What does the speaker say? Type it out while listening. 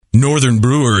Northern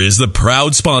Brewer is the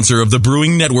proud sponsor of the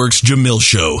Brewing Network's Jamil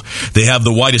Show. They have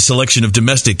the widest selection of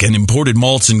domestic and imported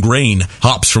malts and grain,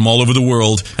 hops from all over the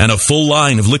world, and a full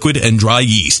line of liquid and dry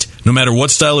yeast. No matter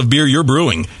what style of beer you're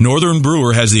brewing, Northern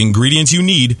Brewer has the ingredients you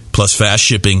need, plus fast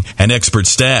shipping and expert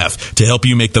staff to help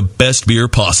you make the best beer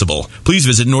possible. Please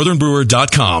visit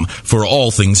northernbrewer.com for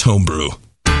all things homebrew.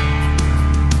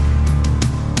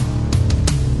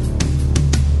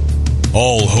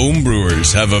 All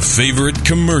homebrewers have a favorite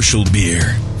commercial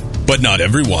beer, but not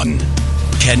everyone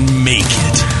can make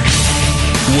it.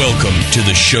 Welcome to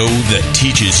the show that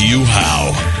teaches you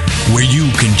how, where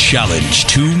you can challenge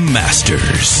two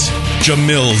masters,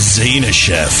 Jamil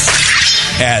Zainashev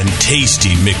and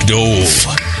Tasty McDole.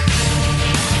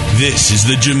 This is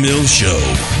the Jamil Show.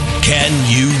 Can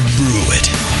you brew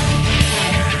it?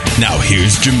 Now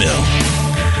here's Jamil.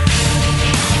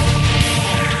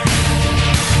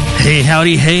 Hey,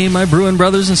 howdy, hey, my brewing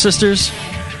brothers and sisters.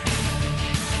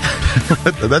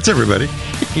 That's everybody.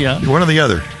 Yeah. You're one or the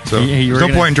other. So there's no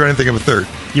point in trying to think of a third.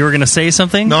 You were going to say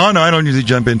something? No, I don't usually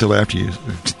jump in until after you get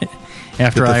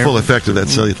the full effect of that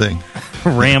silly thing.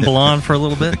 Ramble on for a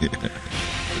little bit?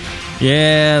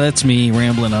 Yeah, that's me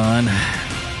rambling on.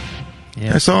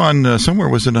 Yeah. I saw on, somewhere,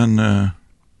 was it on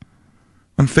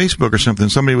Facebook or something,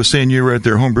 somebody was saying you were at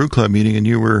their homebrew club meeting and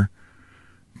you were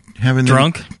having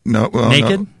drunk? Naked? No,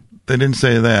 they didn't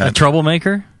say that. A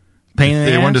troublemaker? Pain in the ass?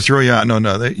 They wanted to throw you out. No.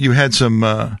 You had some,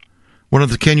 one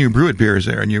of the Can You Brew It beers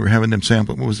there, and you were having them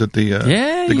sample. What was it? The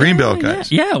Greenbelt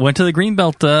guys. Yeah, went to the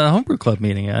Greenbelt homebrew club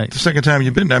meeting. The second time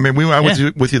you've been there. I mean, I was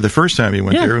with you the first time you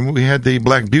went there, and we had the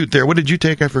Black Butte there. What did you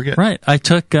take? I forget. Right. I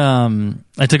took a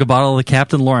bottle of the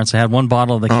Captain Lawrence. I had one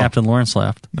bottle of the Captain Lawrence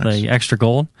left, nice. The extra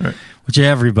gold, right, which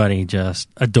everybody just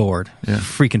adored. Yeah.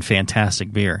 Freaking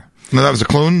fantastic beer. No, that was the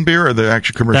clone beer or the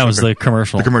actual commercial? That was the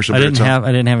commercial. The commercial beer. I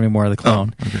didn't have any more of the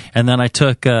clone. Oh, okay. And then I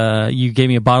took. You gave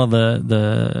me a bottle of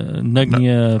the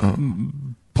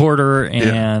Nugnia Porter,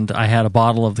 and I had a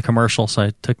bottle of the commercial, so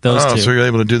I took those two. So you're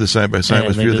able to do the side by side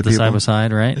with a few of the people. Side by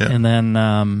side, right? Yeah. And then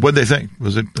what did they think?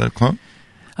 Was it a clone?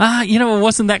 It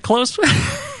wasn't that close.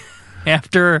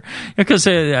 After, because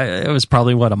it was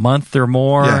probably a month or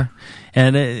more. Yeah.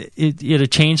 And it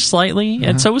had changed slightly,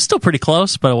 and so it was still pretty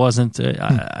close, but it wasn't.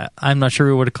 I'm not sure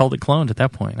we would have called it cloned at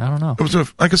that point. I don't know. It was,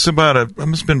 I guess, it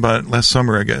must have been about last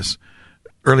summer, I guess,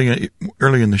 early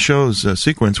in the show's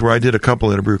sequence, where I did a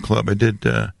couple at a brew club. I did,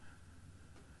 I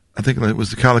think it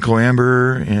was the Calico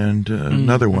Amber and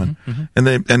another one,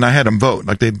 and I had them vote,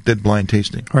 like they did blind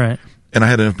tasting, right? And I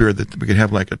had enough beer that we could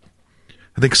have I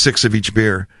think 6 of each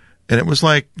beer. And it was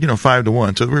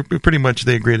 5-1. So we pretty much,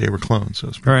 they agreed they were clones. So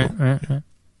it was pretty cool. Right.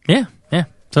 Yeah.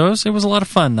 So it was a lot of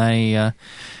fun. I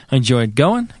enjoyed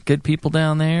going. Good people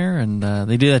down there. And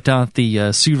they do that down at the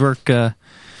Sudwerk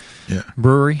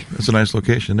Brewery. It's a nice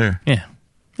location there. Yeah.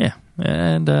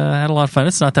 And I had a lot of fun.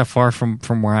 It's not that far from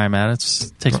where I'm at.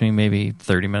 It takes me maybe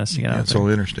 30 minutes to get out there. It's all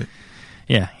interstate.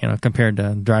 Yeah, compared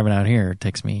to driving out here, it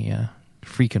takes me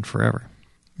freaking forever.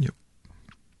 Yep.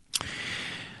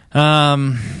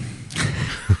 I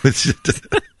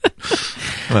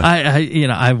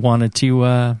wanted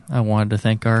to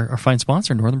thank our fine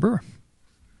sponsor, Northern Brewer.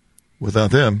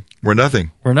 Without them, we're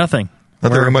nothing. Not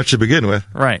very much to begin with.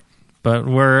 Right. But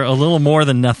we're a little more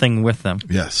than nothing with them.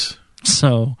 Yes.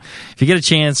 So if you get a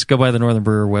chance, go by the Northern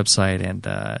Brewer website and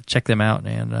check them out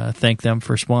and thank them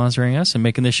for sponsoring us and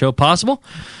making this show possible.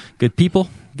 Good people,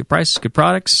 good prices, good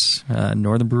products.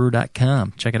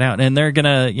 northernbrewer.com. Check it out. And they're going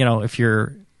to, if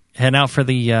you're heading out for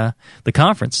the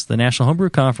conference, the National Homebrew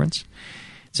Conference,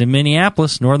 it's in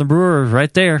Minneapolis. Northern Brewer is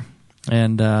right there.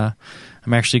 And I'm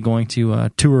actually going to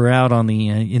tour out in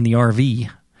the RV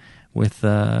with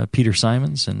Peter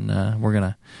Simons, and we're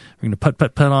gonna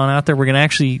put on out there. We're gonna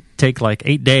actually take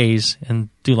 8 days and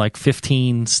do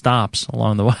 15 stops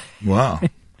along the way. Wow, you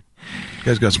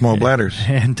guys got small bladders.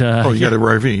 And you got an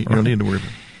RV. You don't need to worry about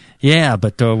it. Yeah,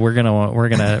 but we're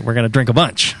gonna drink a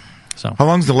bunch. So how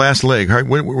long's the last leg?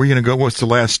 Where are you gonna go? What's the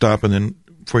last stop, and then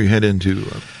before you head into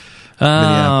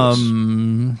Minneapolis?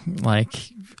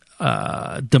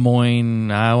 Des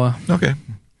Moines, Iowa. Okay. I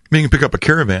mean, you can pick up a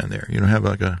caravan there. You don't have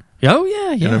a... Oh,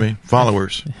 yeah. You know what I mean?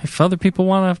 Followers. If other people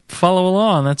want to follow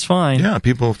along, that's fine. Yeah,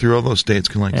 people through all those states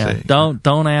can say...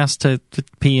 Don't ask to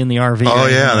pee in the RV. Oh,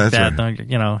 yeah, that's right.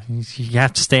 You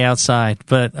have to stay outside.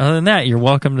 But other than that, you're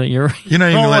welcome to... You're not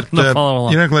going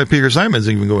to let Peter Simons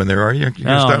even go in there, are you?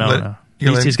 No.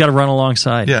 He's got to run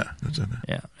alongside. Yeah.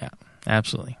 Yeah,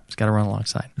 absolutely. He's got to run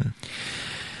alongside. Yeah.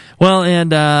 Well,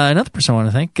 and another person I want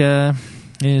to thank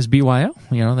is BYO.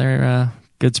 They're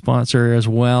good sponsor as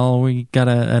well. We got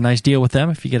a nice deal with them.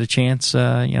 If you get a chance,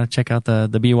 check out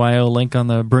the BYO link on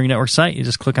the Brewing Network site. You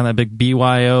just click on that big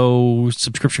BYO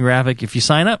subscription graphic. If you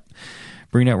sign up,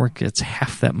 Brewing Network gets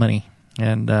half that money,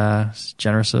 and it's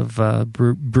generous of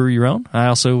brew your own. I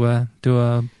also do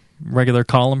a regular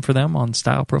column for them on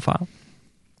Style Profile.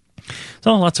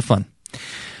 So lots of fun.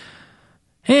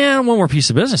 And one more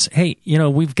piece of business. Hey,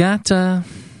 we've got a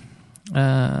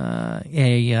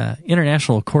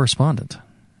international correspondent.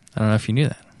 I don't know if you knew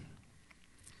that.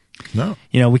 No.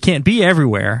 We can't be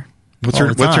everywhere. What's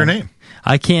her name?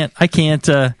 I can't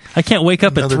wake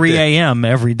up at 3 a.m.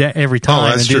 every time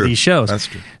and do these shows. That's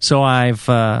true. So I've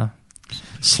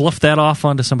sloughed that off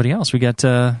onto somebody else. We got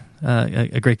a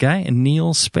great guy,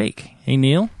 Neil Spake. Hey,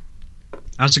 Neil.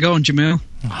 How's it going, Jamil?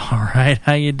 All right.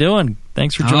 How you doing?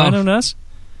 Thanks for joining us.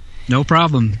 No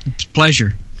problem. It's a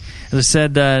pleasure. As I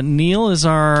said, Neil is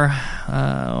our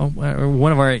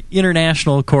one of our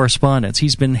international correspondents.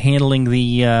 He's been handling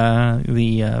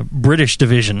the British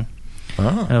division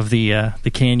of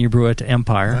the Can You Brew It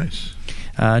empire. Nice.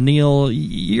 Neil,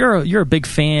 you're a big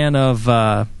fan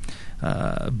of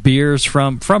beers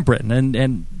from Britain,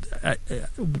 and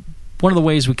one of the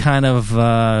ways we kind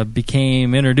of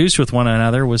became introduced with one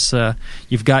another was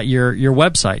you've got your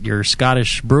website, your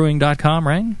scottishbrewing.com,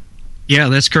 right? Yeah,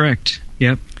 that's correct.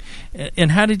 Yep.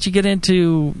 And how did you get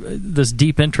into this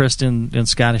deep interest in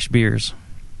Scottish beers?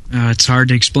 It's hard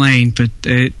to explain, but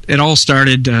it all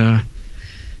started.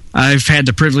 I've had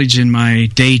the privilege in my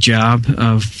day job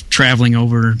of traveling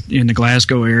over in the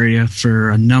Glasgow area for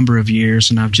a number of years,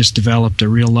 and I've just developed a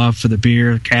real love for the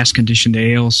beer, cask-conditioned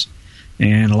ales,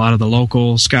 and a lot of the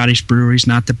local Scottish breweries,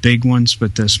 not the big ones,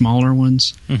 but the smaller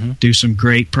ones, do some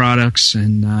great products,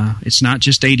 and it's not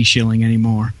just 80 shilling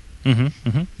anymore.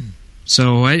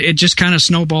 So it just kind of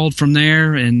snowballed from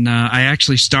there, and I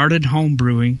actually started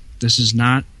homebrewing. This is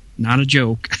not a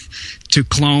joke, to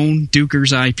clone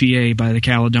Duker's IPA by the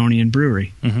Caledonian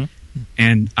Brewery.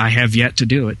 And I have yet to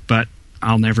do it, but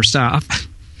I'll never stop.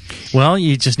 Well,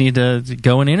 you just need to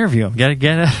go and interview him. Get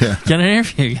an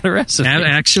interview, get a recipe.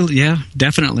 Actually, yeah,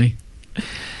 definitely.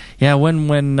 Yeah,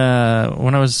 when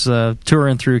I was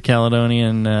touring through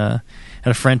Caledonian, had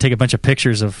a friend take a bunch of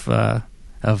pictures of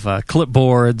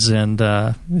clipboards and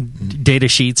data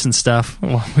sheets and stuff.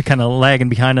 Well, we're kind of lagging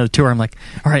behind on the tour. I'm like,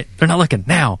 all right, they're not looking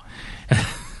now.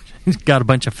 Got a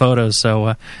bunch of photos, so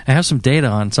I have some data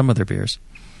on some of their beers.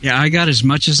 Yeah, I got as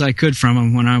much as I could from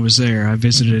them when I was there. I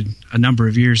visited a number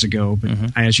of years ago, but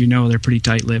as you know, they're pretty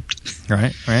tight-lipped.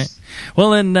 Right.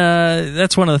 Well, and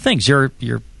that's one of the things. You're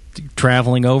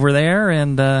traveling over there,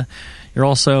 and you're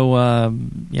also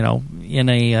in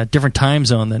a different time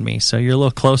zone than me, so you're a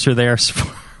little closer there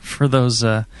for those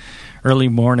early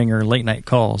morning or late night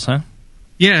calls, huh?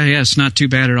 Yeah, it's not too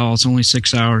bad at all. It's only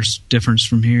 6 hours difference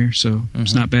from here, so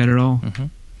it's not bad at all.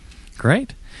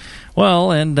 Great.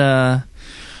 Well, and I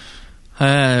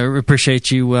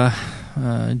appreciate you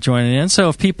joining in. So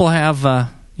if people have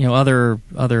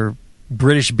other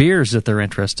British beers that they're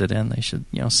interested in, they should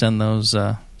send those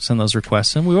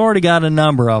requests in. We've already got a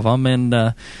number of them,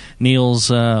 and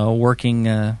Neil's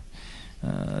working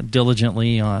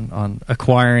diligently on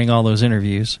acquiring all those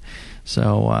interviews.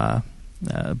 So,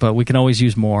 but we can always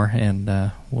use more,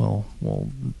 and we'll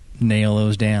nail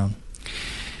those down.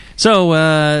 So,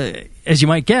 as you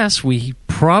might guess, we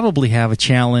probably have a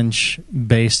challenge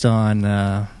based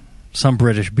on some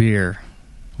British beer.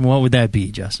 What would that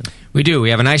be, Justin? We do.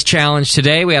 We have a nice challenge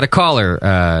today. We had a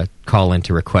caller call in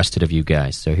to request it of you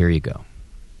guys, so here you go.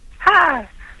 Hi,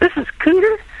 this is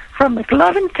Cooter from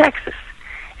McLovin, Texas,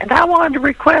 and I wanted to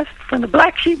request from the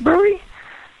Black Sheep Brewery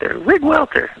their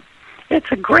Riggwelter.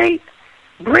 It's a great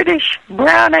British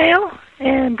brown ale,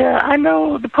 and I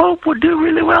know the Pope would do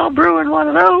really well brewing one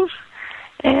of those.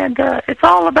 And it's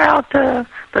all about the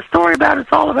story about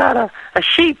it's all about a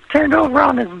sheep turned over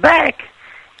on his back,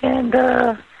 and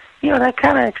that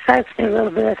kind of excites me a little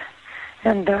bit.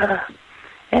 And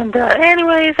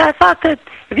anyways, I thought that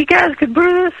if you guys could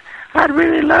brew this, I'd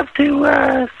really love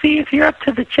to see if you're up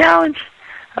to the challenge.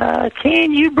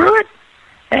 Can you brew it?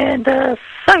 And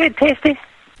suck it, Tasty.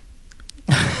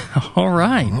 All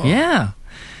right, yeah.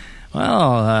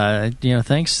 Well,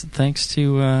 thanks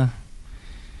to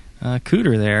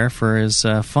Cooter there for his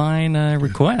fine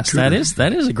request. Cooter.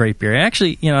 That is a great beer.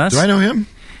 Actually, that's, Do I know him?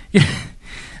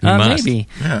 maybe.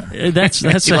 Yeah. That's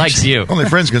He likes you. Only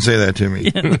friends can say that to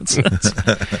me. Yeah,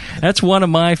 that's one of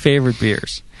my favorite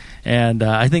beers, and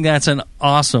I think that's an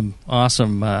awesome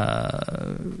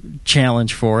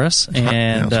challenge for us.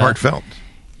 And it's heartfelt.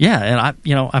 Yeah, and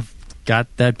I've got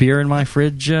that beer in my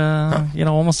fridge,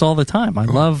 almost all the time. I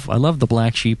love the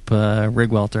Black Sheep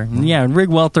Riggwelter. And yeah, and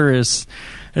Riggwelter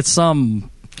it's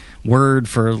some word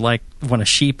for like when a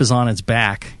sheep is on its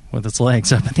back with its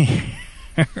legs up in the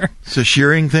air. It's a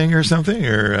shearing thing or something,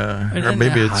 or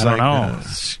maybe it's I don't know.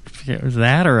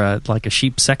 That or like a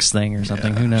sheep sex thing or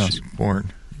something. Who knows? Sheep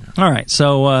born. All right,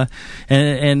 so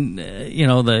the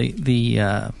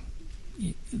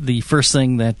first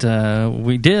thing that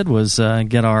we did was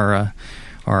get our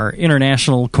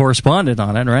international correspondent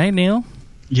on it, right, Neil?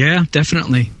 Yeah,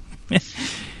 definitely.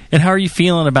 And how are you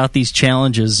feeling about these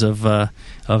challenges of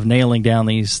nailing down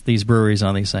these breweries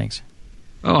on these things?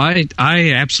 Oh,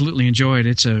 I absolutely enjoy it.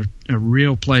 It's a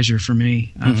real pleasure for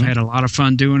me. I've had a lot of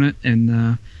fun doing it,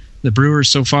 and the brewers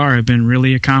so far have been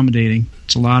really accommodating.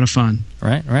 It's a lot of fun.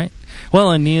 Right. Well,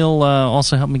 and Neil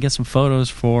also helped me get some photos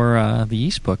for the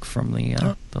yeast book from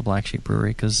the Black Sheep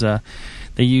Brewery, because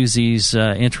they use these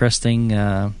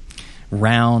interesting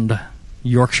round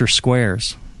Yorkshire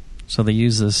squares. So they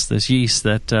use this yeast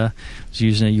that is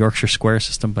using a Yorkshire square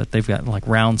system, but they've got like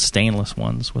round stainless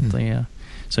ones with the.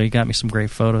 So he got me some great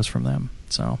photos from them.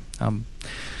 So I'm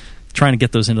trying to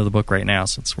get those into the book right now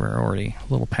since we're already a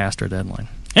little past our deadline.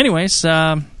 Anyways,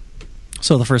 so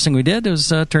the first thing we did was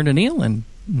turn to Neil, and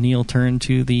Neil turned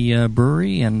to the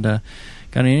brewery and got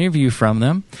an interview from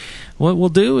them. What we'll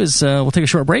do is we'll take a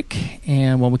short break,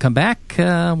 and when we come back,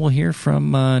 we'll hear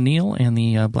from Neil and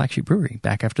the Black Sheep Brewery.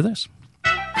 Back after this.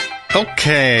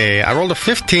 Okay, I rolled a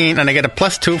 15 and I get a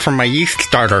 +2 from my yeast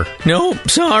starter. No,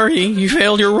 sorry, you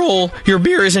failed your roll. Your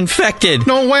beer is infected.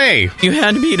 No way! You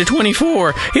had to beat a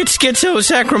 24. It's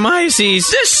Schizosaccharomyces.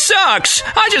 This sucks!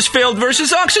 I just failed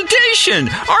versus oxidation.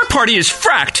 Our party is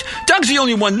fracked. Doug's the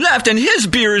only one left, and his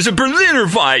beer is a Berliner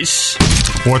Weiss.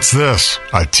 What's this?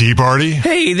 A tea party?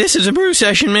 Hey, this is a brew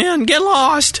session, man. Get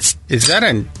lost. Is that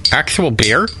an actual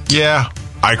beer? Yeah,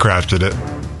 I crafted it.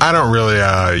 I don't really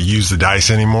use the dice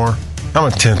anymore. I'm a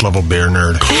 10th level beer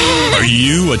nerd. Are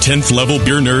you a 10th level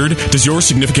beer nerd? Does your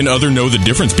significant other know the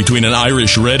difference between an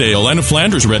Irish red ale and a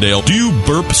Flanders red ale? Do you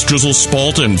burp, strizzle,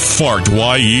 spalt, and fart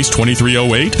Y Yeast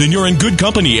 2308? Then you're in good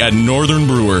company at Northern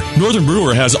Brewer. Northern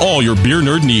Brewer has all your beer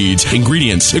nerd needs,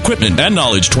 ingredients, equipment, and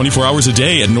knowledge 24 hours a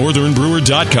day at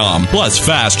northernbrewer.com. Plus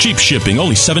fast, cheap shipping,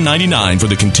 only $7.99 for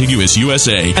the contiguous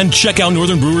USA. And check out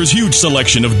Northern Brewer's huge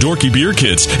selection of dorky beer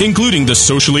kits, including the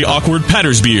socially awkward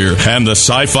Patter's beer and the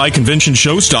sci-fi convention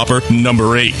showstopper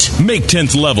number 8. Make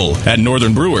 10th level at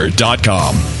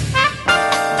northernbrewer.com.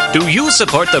 Do you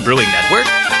support the Brewing Network?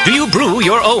 Do you brew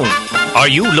your own? Are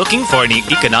you looking for an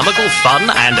economical, fun,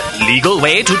 and legal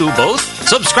way to do both?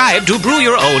 Subscribe to Brew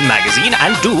Your Own magazine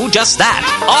and do just that.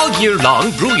 All year long,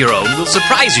 Brew Your Own will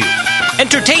surprise you,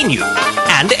 entertain you,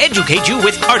 and educate you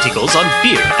with articles on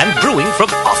beer and brewing from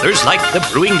authors like the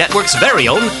Brewing Network's very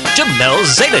own Jamil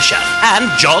and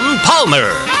John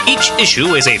Palmer. Each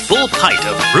issue is a full pint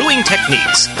of brewing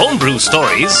techniques, homebrew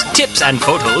stories, tips and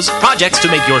photos, projects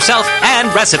to make yourself,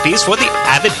 and recipes for the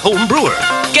avid home brewer.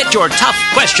 Get your tough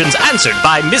questions answered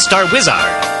by Mr. Wizard,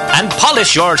 and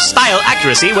polish your style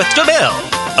accuracy with Jamil.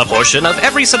 A portion of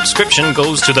every subscription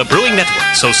goes to the Brewing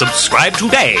Network, so subscribe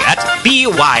today at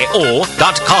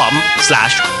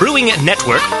byo.com/Brewing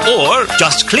Network, or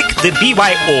just click the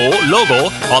BYO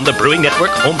logo on the Brewing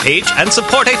Network homepage and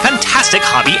support a fantastic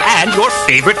hobby and your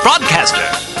favorite broadcaster.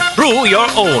 Brew Your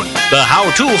Own, the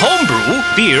how-to homebrew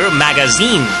beer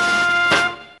magazine.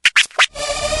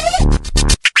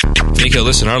 Nico,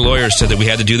 listen, our lawyers said that we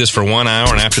had to do this for 1 hour,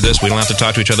 and after this, we don't have to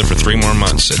talk to each other for 3 more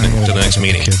months to the next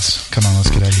meeting. Kids, come on,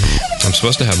 let's get out of here. I'm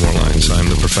supposed to have more lines. I'm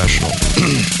the professional.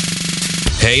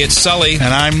 Hey, it's Sully.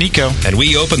 And I'm Nico. And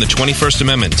we opened the 21st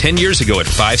Amendment 10 years ago at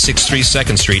 563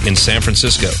 2nd Street in San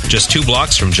Francisco, just 2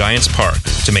 blocks from Giants Park,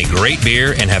 to make great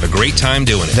beer and have a great time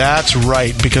doing it. That's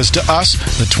right, because to us,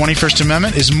 the 21st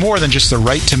Amendment is more than just the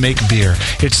right to make beer.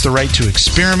 It's the right to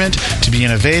experiment, to be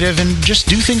innovative, and just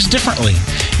do things differently.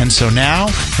 And so now,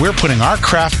 we're putting our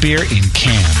craft beer in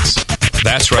cans.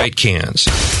 That's right, cans.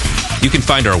 You can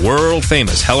find our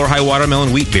world-famous Hell or High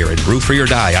Watermelon Wheat Beer and Brew for Your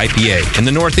Die IPA in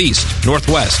the Northeast,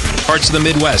 Northwest, parts of the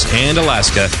Midwest, and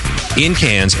Alaska in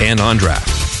cans and on draft.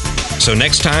 So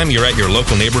next time you're at your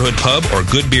local neighborhood pub or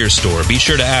good beer store, be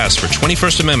sure to ask for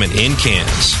 21st Amendment in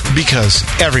cans. Because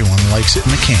everyone likes it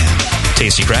in a can.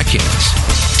 Tasty crack cans.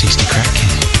 Tasty crack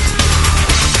can.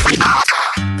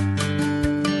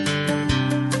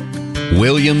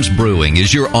 Williams Brewing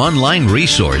is your online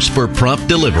resource for prompt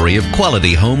delivery of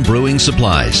quality home brewing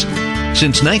supplies.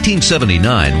 Since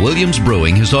 1979, Williams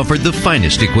Brewing has offered the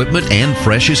finest equipment and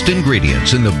freshest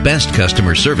ingredients and the best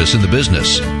customer service in the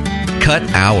business. Cut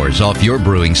hours off your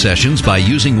brewing sessions by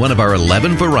using one of our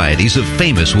 11 varieties of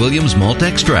famous Williams malt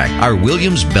extract. Our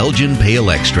Williams Belgian Pale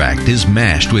Extract is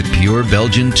mashed with pure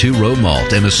Belgian two-row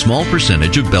malt and a small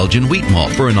percentage of Belgian wheat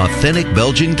malt for an authentic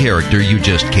Belgian character you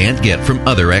just can't get from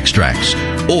other extracts.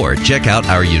 Or check out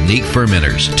our unique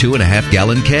fermenters,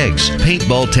 2.5-gallon kegs,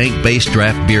 paintball tank-based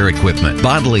draft beer equipment,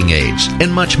 bottling aids,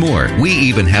 and much more. We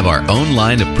even have our own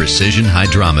line of precision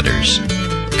hydrometers.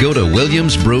 Go to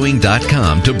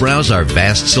WilliamsBrewing.com to browse our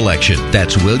vast selection.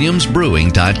 That's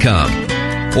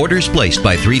WilliamsBrewing.com. Orders placed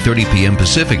by 3:30 p.m.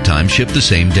 Pacific Time ship the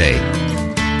same day.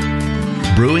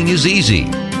 Brewing is easy.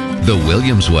 The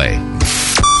Williams way.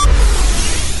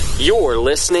 You're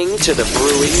listening to the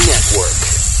Brewing Network.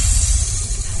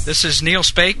 This is Neil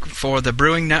Spake for the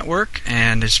Brewing Network,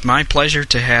 and it's my pleasure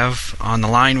to have on the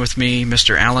line with me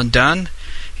Mr. Alan Dunn.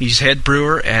 He's head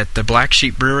brewer at the Black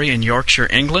Sheep Brewery in Yorkshire,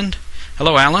 England.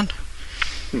 Hello, Alan.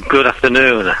 Good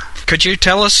afternoon. Could you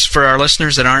tell us, for our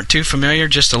listeners that aren't too familiar,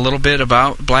 just a little bit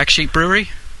about Black Sheep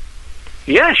Brewery?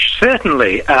 Yes,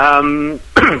 certainly.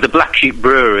 The Black Sheep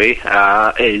Brewery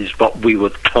is what we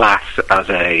would class as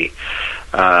a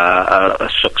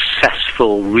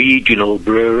successful regional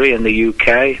brewery in the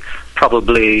UK.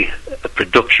 Probably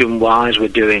production-wise, we're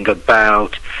doing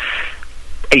about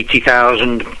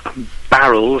 80,000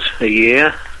 barrels a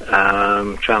year.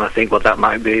 Trying to think what that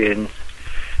might be in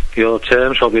your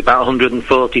terms. Probably about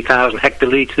 140,000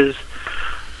 hectolitres.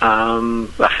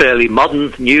 A fairly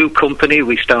modern, new company.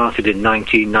 We started in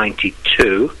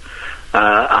 1992,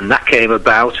 and that came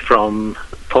about from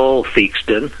Paul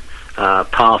Theakston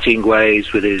parting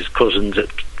ways with his cousins at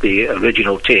the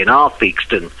original T&R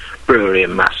Theakston Brewery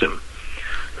in Massam.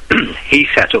 He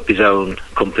set up his own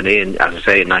company, as I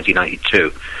say, in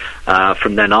 1992.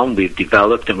 From then on, we've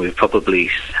developed, and we've probably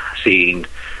seen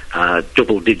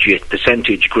double-digit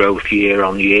percentage growth year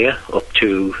on year up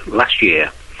to last year,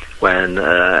 when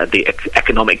the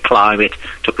economic climate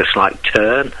took a slight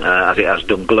turn, as it has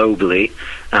done globally,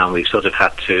 and we've sort of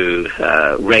had to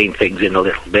rein things in a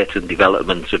little bit, and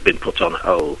developments have been put on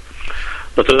hold.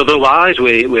 But otherwise,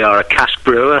 we are a cask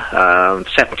brewer.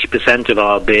 70% of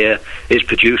our beer is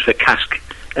produced for cask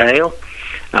ale.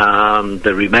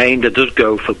 The remainder does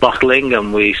go for bottling,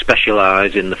 and we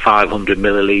specialise in the 500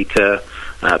 millilitre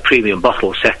premium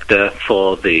bottle sector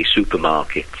for the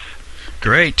supermarkets.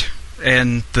 Great.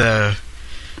 And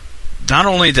not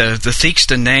only the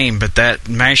Theakston name, but that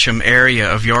Masham area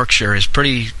of Yorkshire is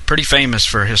pretty famous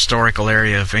for a historical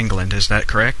area of England. Is that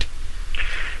correct?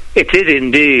 It is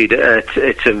indeed.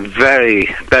 It's a very,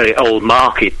 very old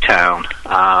market town,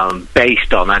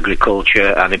 based on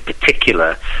agriculture and in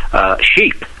particular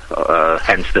sheep,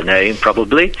 hence the name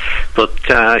probably. But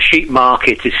sheep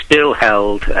market is still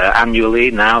held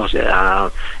annually now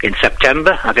in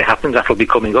September, as it happens. That will be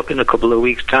coming up in a couple of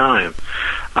weeks' time.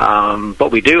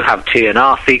 But we do have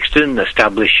T&R Theakston,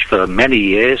 established for many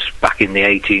years, back in the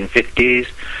 1850s.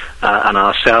 And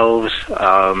ourselves,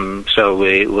 so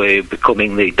we're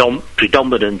becoming the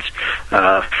predominant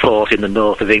fort in the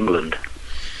north of England.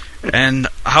 And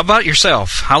how about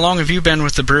yourself? How long have you been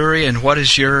with the brewery, and what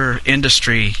is your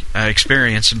industry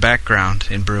experience and background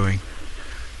in brewing?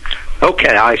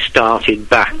 Okay, I started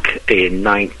back in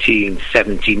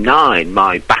 1979.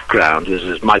 My background was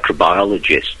as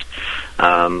microbiologist.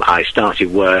 I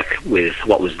started work with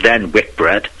what was then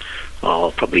Whitbread,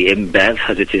 or probably InBev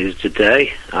as it is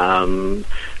today.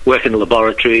 Work in the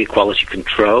laboratory, quality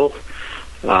control.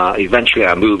 Eventually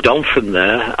I moved on from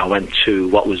there. I went to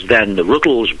what was then the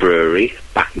Ruddles Brewery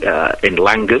back in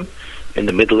Langham in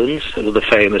the Midlands, another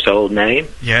famous old name.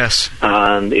 Yes.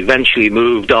 And eventually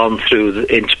moved on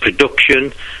into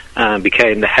production and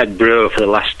became the head brewer for the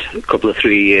last couple of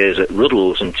 3 years at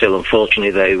Ruddles, until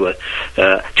unfortunately they were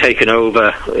taken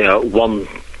over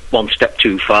one step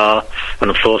too far, and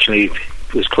unfortunately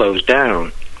it was closed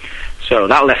down. So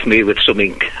that left me with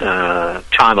something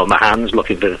time on my hands,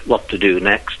 looking for what to do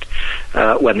next,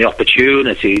 when the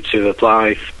opportunity to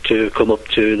apply to come up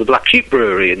to the Black Sheep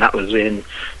Brewery, and that was in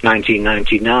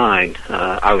 1999.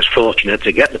 I was fortunate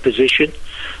to get the position,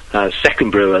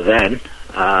 second brewer then.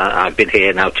 I've been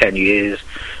here now 10 years,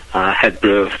 head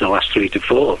brewer for the last 3 to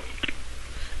 4.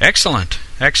 Excellent.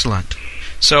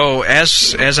 So,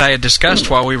 as I had discussed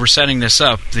while we were setting this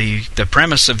up, the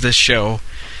premise of this show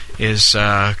is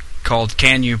called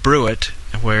Can You Brew It,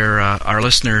 where our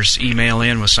listeners email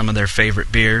in with some of their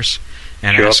favorite beers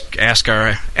and ask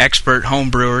our expert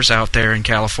home brewers out there in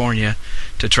California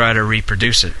to try to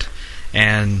reproduce it.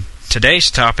 And today's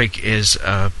topic is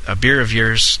a beer of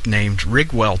yours named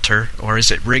Riggwelter, or is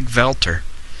it Riggwelter?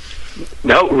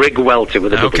 No, Riggwelter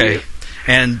with a W. Okay.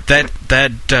 And that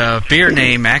beer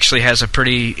name actually has a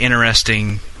pretty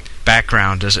interesting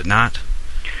background, does it not?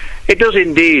 It does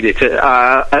indeed. It's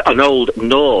an old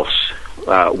Norse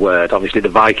word. Obviously, the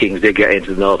Vikings did get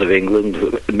into the north of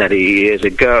England many years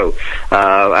ago,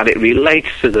 and it relates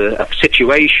to a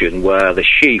situation where the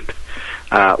sheep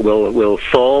will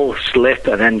fall, slip,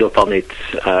 and end up on its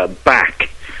back,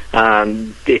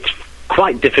 and it's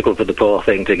quite difficult for the poor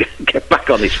thing to get back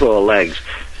on its four legs.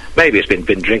 Maybe it's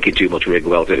been drinking too much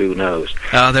Riggwelter, who knows?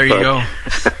 There you go.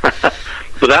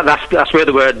 But that's where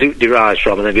the word derives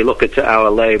from, and if you look at our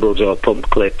labels or pump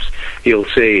clips, you'll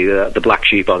see the black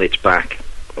sheep on its back.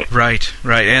 Right,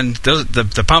 and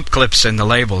the pump clips and the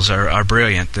labels are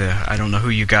brilliant. I don't know who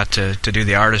you got to do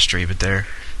the artistry, but they're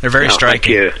very striking.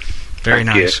 Thank you. Very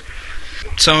nice.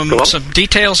 Some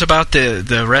details about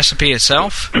the recipe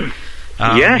itself?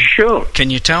 Yeah, sure.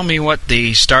 Can you tell me what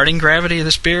the starting gravity of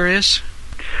this beer is?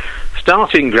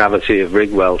 Starting gravity of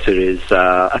Riggwelter is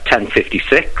a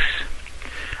 1056,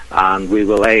 and we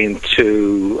will aim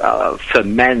to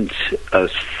ferment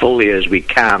as fully as we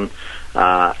can,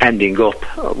 ending up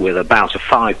with about a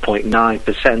 5.9%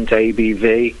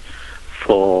 ABV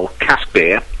for cask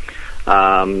beer.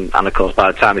 And of course,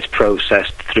 by the time it's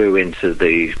processed through into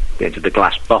the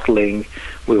glass bottling,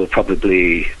 we will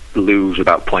probably lose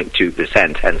about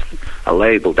 0.2%, hence a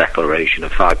label declaration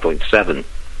of 5.7.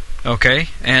 Okay,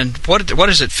 and what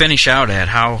does it finish out at?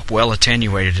 How well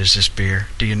attenuated is this beer?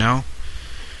 Do you know?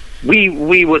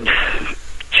 We would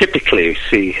typically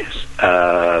see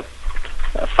a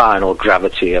final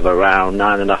gravity of around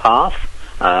 9.5,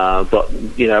 but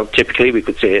typically we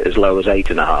could see it as low as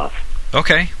 8.5.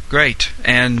 Okay, great.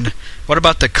 And what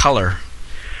about the color?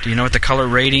 Do you know what the color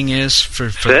rating is for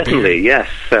Certainly, the beer? Yes.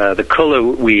 The color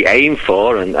we aim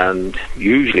for and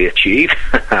usually achieve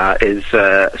is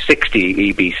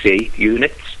 60 EBC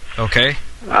units. Okay.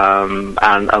 And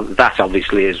that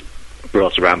obviously is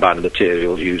brought around by the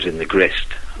materials using the grist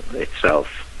itself.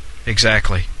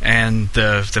 Exactly. And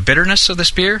the bitterness of this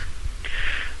beer?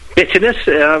 Bitterness,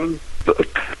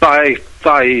 I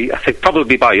think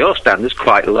probably by your standards,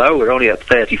 quite low. We're only at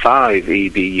 35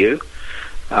 EBU.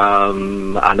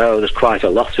 I know there's quite a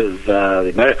lot of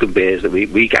the American beers that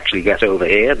we actually get over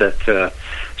here that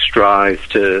strive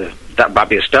to, that might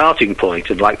be a starting point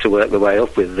and like to work their way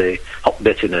up with the hop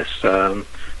bitterness. And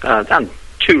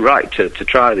too right to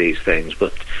try these things,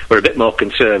 but we're a bit more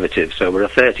conservative, so we're a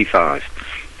 35.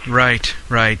 Right.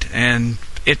 And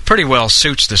it pretty well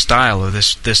suits the style of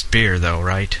this beer, though,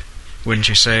 right? Wouldn't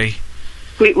you say?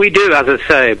 We do, as I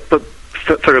say, but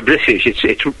for a British,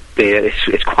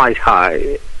 it's quite high.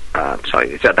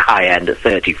 It's at the high end at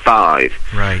 35.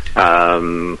 Right.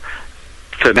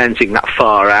 Fermenting that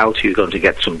far out, you're going to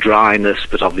get some dryness,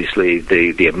 but obviously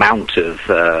the amount of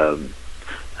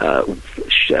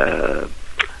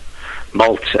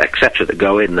malt, etc., that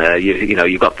go in there,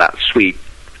 you've got that sweet,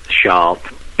 sharp,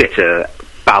 bitter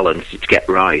balance to get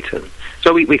right, and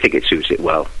so we think it suits it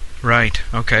well. Right.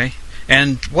 Okay.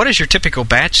 And what is your typical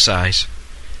batch size?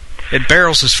 It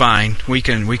barrels is fine. We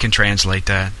can translate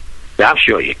that. Yeah, I'm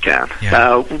sure you can.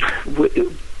 Yeah.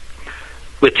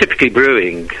 We're typically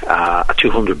brewing a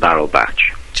 200 barrel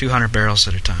batch. 200 barrels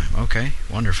at a time. Okay,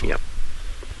 wonderful. Yep.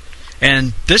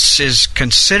 And this is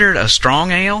considered a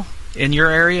strong ale in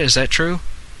your area. Is that true?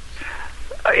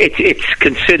 It's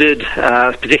considered,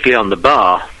 particularly on the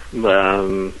bar,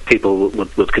 people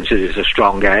would consider it a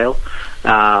strong ale.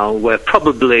 We're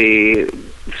probably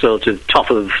sort of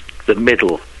top of the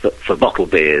middle for bottle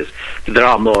beers. There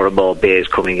are more and more beers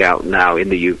coming out now in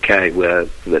the UK where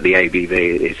the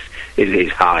ABV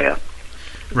is higher.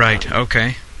 Right.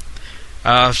 Okay.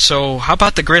 So how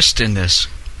about the grist in this?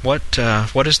 What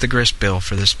is the grist bill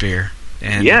for this beer?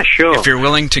 And yeah, sure. If you're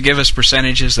willing to give us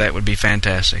percentages, that would be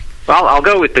fantastic. Well, I'll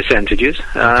go with percentages.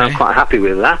 Okay. I'm quite happy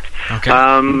with that. Okay.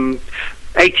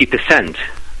 80%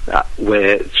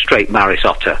 we're straight Maris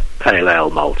Otter pale ale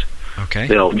malt. Okay.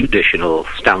 The old traditional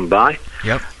standby.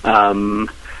 Yep. On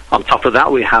top of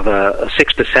that, we have a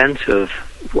 6% of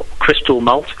crystal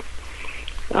malt.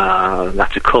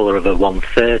 That's a colour of a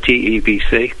 130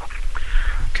 EBC.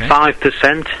 Okay.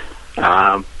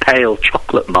 5% pale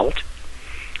chocolate malt.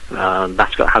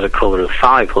 Has a colour of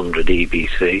 500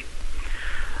 EBC.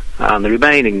 And the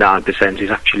remaining 9% is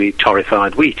actually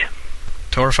torrefied wheat.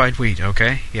 Torrefied wheat,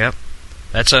 okay, yep.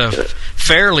 That's a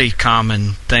fairly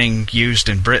common thing used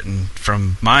in Britain,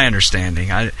 from my understanding.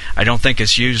 I don't think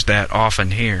it's used that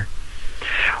often here.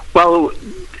 Well,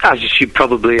 as you're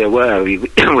probably aware, we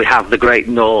have the great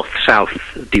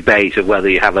north-south debate of whether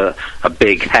you have a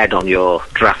big head on your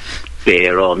draft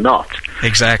beer or not.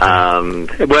 Exactly.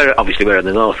 We're in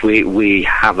the north. We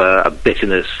have a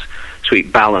bitterness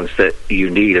sweet balance that you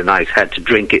need a nice head to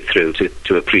drink it through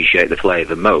to appreciate the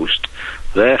flavour most.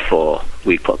 Therefore,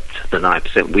 we put the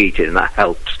 9% wheat in. That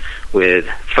helps with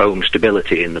foam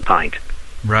stability in the pint.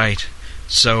 Right.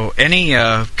 So, any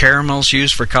caramels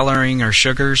used for coloring or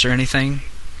sugars or anything?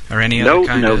 Or any other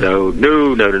kind of...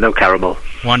 No caramel.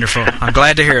 Wonderful. I'm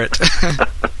glad to hear it.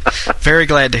 Very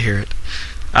glad to hear it.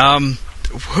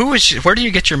 Where do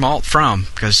you get your malt from?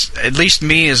 Because at least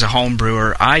me as a home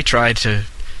brewer, I try to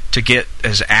get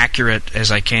as accurate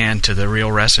as I can to the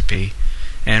real recipe.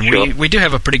 And Sure. we do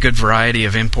have a pretty good variety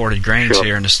of imported grains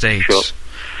here in the States. Sure.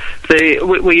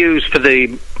 We use for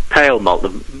the pale malt, the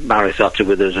Marisotta,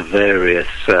 with there's various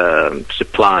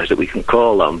suppliers that we can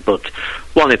call on, but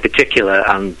one in particular,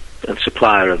 and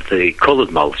supplier of the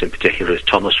coloured malt in particular, is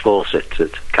Thomas Fawcett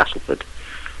at Castleford.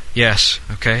 Yes,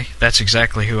 okay. That's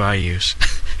exactly who I use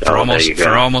for Oh, there you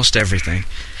go. almost everything.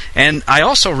 And I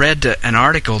also read an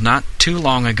article not too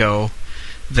long ago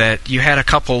that you had a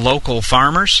couple local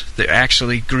farmers that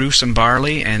actually grew some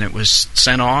barley and it was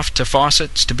sent off to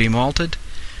Fawcett's to be malted.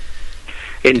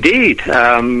 Indeed,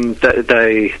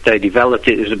 they developed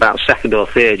it. It was about second or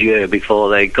third year before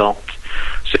they got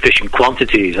sufficient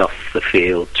quantities off the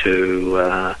field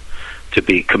to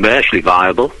be commercially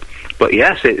viable. But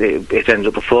yes, it ends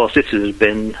up before it has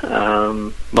been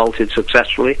malted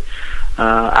successfully.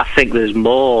 I think there's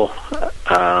more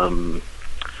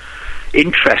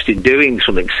interest in doing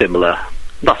something similar,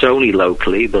 not only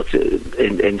locally but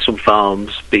in some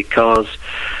farms, because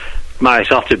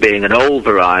Marisotta, being an old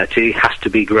variety, has to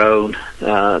be grown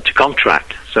to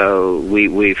contract. So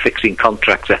we're fixing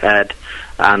contracts ahead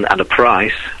and a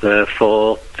price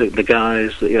for the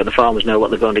guys. The farmers know what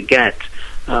they're going to get,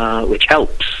 which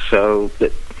helps.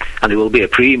 And there will be a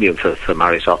premium for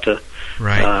Marisotta.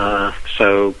 Right.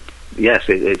 So yes,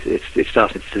 it's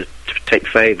starting to take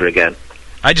favour again.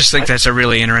 I just think that's a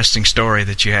really interesting story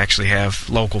that you actually have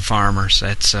local farmers.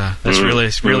 That's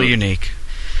really unique.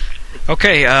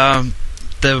 Okay,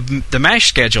 the mash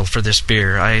schedule for this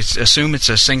beer, I assume it's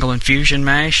a single infusion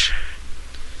mash?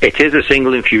 It is a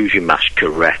single infusion mash,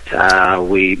 correct.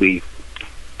 We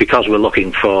because we're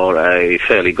looking for a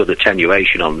fairly good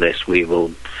attenuation on this, we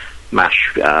will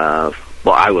mash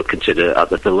what I would consider at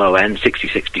the low end,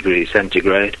 66 degrees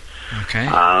centigrade. Okay.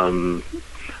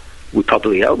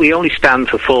 We only stand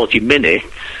for 40 minutes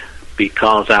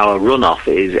because our runoff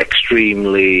is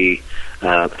extremely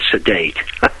sedate,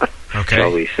 okay,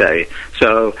 shall we say.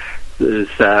 So there's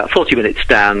a 40-minute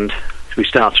stand. We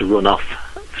start to run off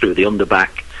through the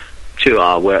underback to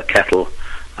our work kettle,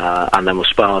 and then we're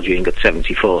sparging at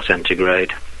 74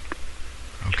 centigrade.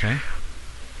 Okay.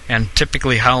 And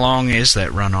typically, how long is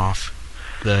that runoff,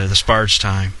 the sparge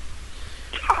time?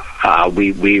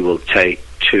 We will take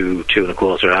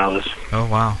 2.25 hours. Oh,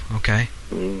 wow. Okay.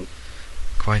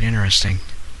 Quite interesting.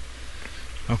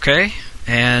 Okay.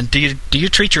 And do you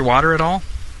treat your water at all?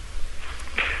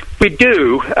 We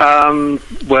do.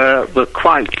 We're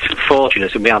quite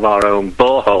fortunate, and we have our own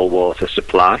borehole water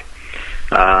supply,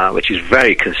 which is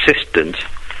very consistent.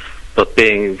 But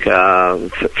being from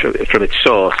its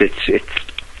source, its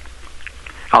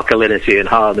alkalinity and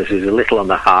hardness is a little on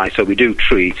the high. So we do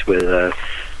treat with a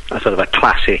sort of a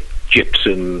classic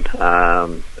gypsum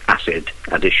acid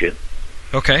addition.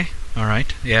 Okay. All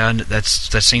right. Yeah, and that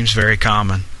seems very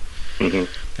common.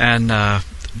 Mm-hmm.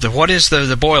 And what is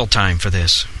the boil time for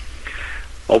this?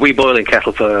 Well, we boil in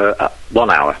kettle for 1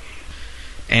 hour.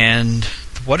 And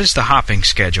what is the hopping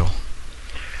schedule?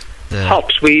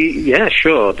 Hops,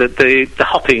 sure. The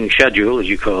hopping schedule, as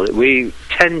you call it, we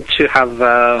tend to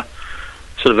have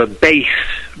sort of a base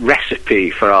recipe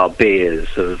for our beers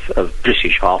of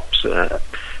British hops,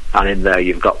 and in there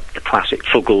you've got the classic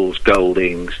Fuggles,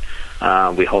 Goldings.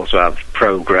 We also have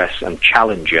Progress and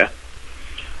Challenger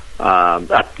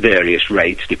at various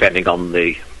rates depending on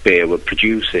the beer we're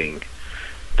producing.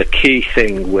 The key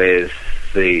thing with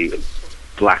the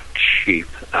Black Sheep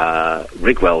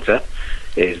Riggwelter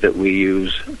is that we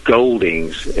use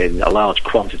Goldings in a large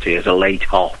quantity as a late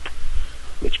hop,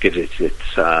 which gives it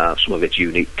some of its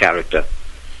unique character.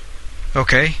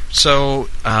 Okay, so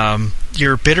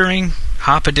your bittering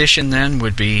hop addition then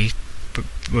would be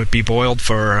boiled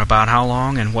for about how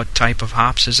long, and what type of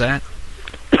hops is that?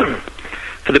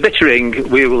 For the bittering,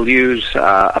 we will use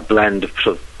a blend of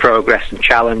sort of Progress and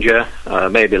Challenger,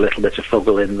 maybe a little bit of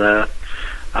Fuggle in there,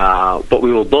 but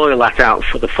we will boil that out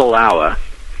for the full hour.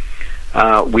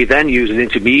 We then use an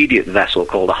intermediate vessel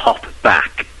called a hop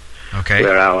back, okay,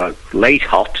 where our late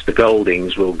hops, the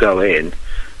Goldings, will go in,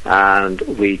 and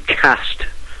we cast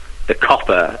the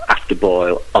copper after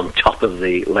boil on top of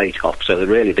the late hop, so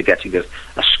they're getting a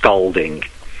scalding.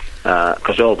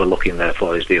 because all we're looking there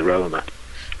for is the aroma.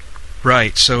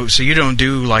 Right. So you don't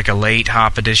do like a late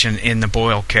hop addition in the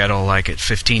boil kettle, like at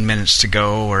 15 minutes to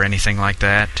go or anything like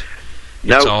that?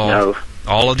 No.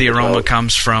 All of the aroma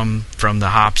comes from the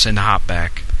hops in the hop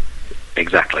back.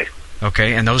 Exactly.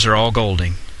 Okay, and those are all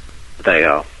Golding. They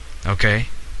are. Okay.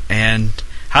 And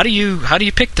how do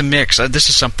you pick the mix? This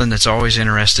is something that's always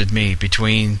interested me,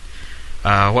 between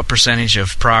what percentage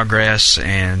of Progress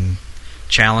and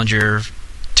Challenger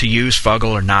to use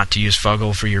Fuggle or not to use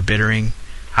Fuggle for your bittering.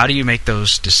 How do you make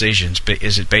those decisions?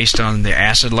 Is it based on the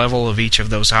acid level of each of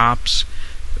those hops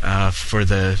for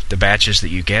the batches that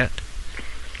you get?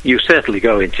 You're certainly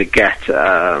going to get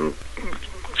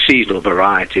seasonal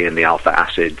variety in the alpha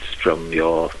acids from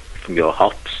your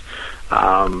hops.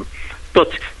 But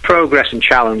Progress and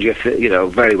Challenger,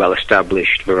 very well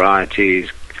established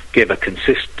varieties, give a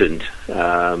consistent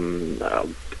alpha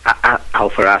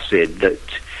acid that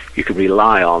you can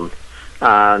rely on,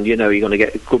 and you're going to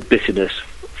get good bitterness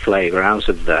flavour out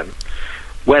of them.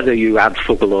 Whether you add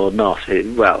Fuggle or not,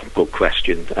 good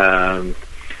question.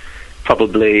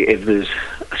 Probably if there's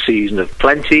a season of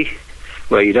plenty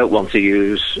where you don't want to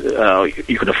use,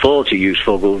 you can afford to use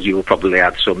Fuggles, you will probably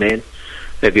add some in.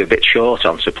 Maybe a bit short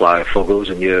on supply of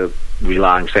Fuggles, and you're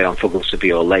relying, say, on Fuggles to be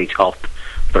your late hop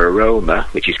for aroma,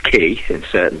 which is key in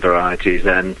certain varieties,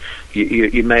 then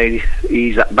you may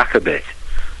ease that back a bit.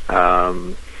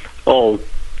 All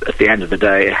at the end of the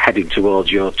day heading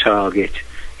towards your target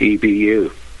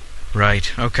EBU.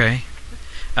 Right. Okay.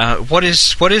 What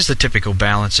is the typical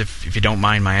balance, if you don't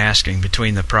mind my asking,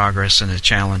 between the Progress and the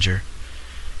Challenger?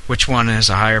 Which one has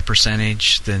a higher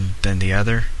percentage than the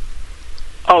other?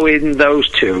 Oh, in those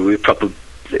two,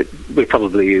 we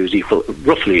probably use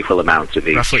roughly equal amounts of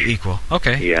each. Roughly equal.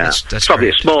 Okay. Yeah. That's probably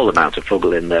great. a small amount of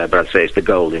Fuggle in there, but I'd say it's the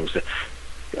Goldings that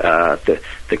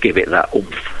give it that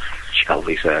oomph, shall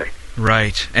we say.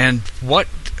 Right. And what,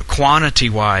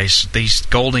 quantity-wise, these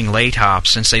Golding late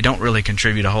hops, since they don't really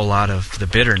contribute a whole lot of the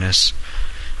bitterness,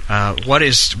 what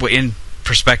is, in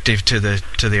perspective to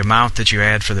the amount that you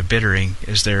add for the bittering,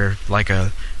 is there like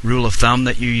a rule of thumb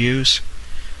that you use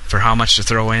for how much to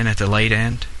throw in at the late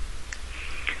end?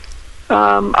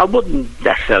 I wouldn't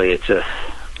necessarily, it's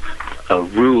a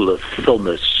rule of thumb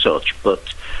as such,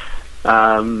 but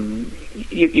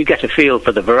you get a feel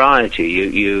for the variety.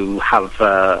 You have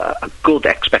a good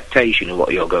expectation of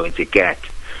what you're going to get.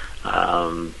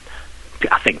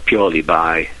 I think purely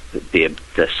by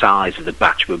the size of the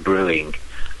batch we're brewing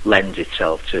lends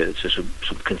itself to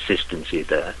some consistency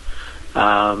there.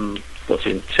 But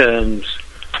in terms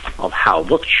of how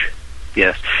much,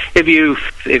 yes,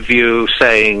 if you're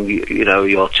saying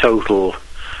your total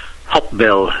hop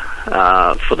bill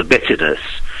for the bitterness,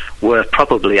 we're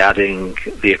probably adding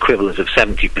the equivalent of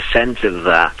 70% of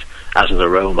that as an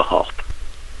aroma hop.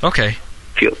 Okay.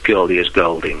 Purely as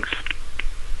Goldings.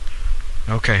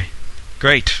 Okay.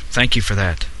 Great. Thank you for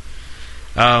that.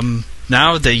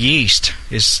 Now the yeast.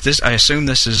 I assume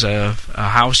this is a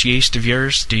house yeast of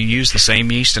yours? Do you use the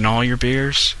same yeast in all your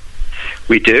beers?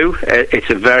 We do. It's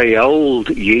a very old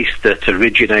yeast that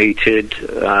originated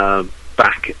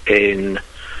back in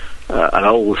an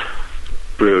old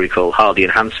brewery called Hardy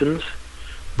and Hanson's.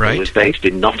 Right. It was based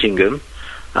in Nottingham.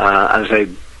 As a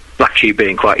Black Sheep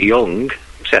being quite young,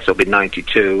 set up in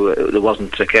 92, there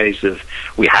wasn't a case of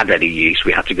we had any yeast.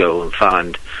 We had to go and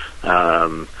find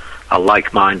a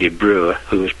like-minded brewer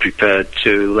who was prepared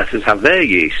to let us have their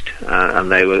yeast,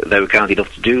 and they were kind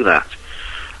enough to do that.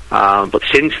 But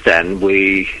since then,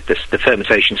 the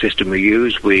fermentation system we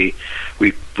use, we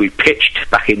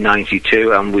pitched back in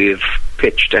 92, and we've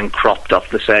pitched and cropped off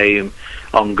the same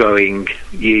ongoing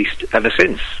yeast ever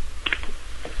since.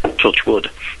 Touch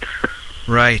wood.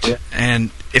 Right. Yeah.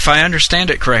 And if I understand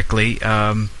it correctly,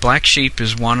 Black Sheep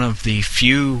is one of the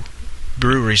few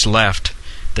breweries left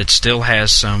that still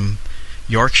has some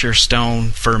Yorkshire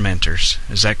stone fermenters.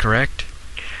 Is that correct?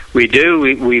 We do.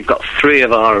 We've got 3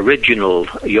 of our original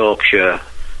Yorkshire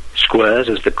squares,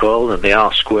 as they're called, and they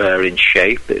are square in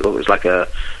shape. It looks like a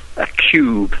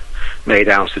cube made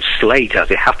out of slate,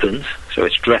 as it happens. So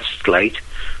it's dressed slate,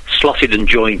 slotted and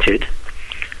jointed,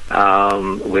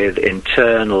 with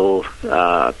internal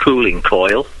cooling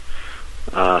coil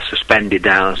suspended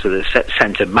down to the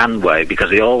centre manway, because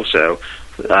they also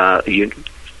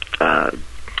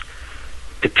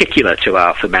particular to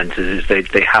our fermenters is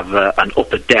they have an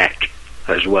upper deck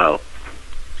as well.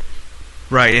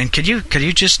 Right, and could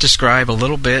you just describe a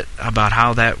little bit about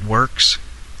how that works,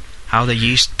 how the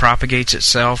yeast propagates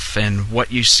itself, and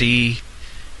what you see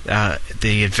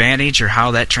the advantage, or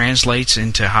how that translates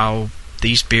into how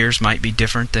these beers might be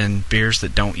different than beers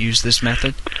that don't use this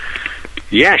method?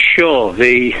 Yeah, sure.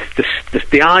 The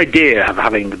idea of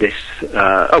having this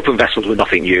open vessels were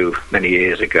nothing new many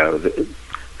years ago.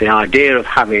 The idea of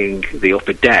having the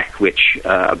upper deck, which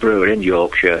a brewer in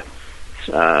Yorkshire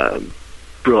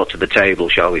brought to the table,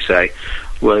 shall we say,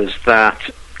 was that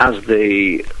as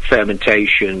the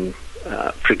fermentation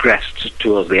progressed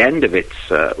towards the end of its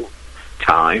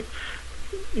time,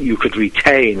 you could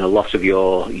retain a lot of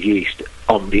your yeast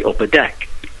on the upper deck.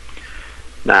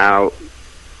 Now,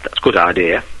 that's a good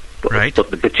idea, but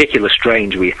the particular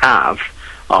strains we have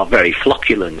are very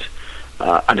flocculent,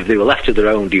 and if they were left to their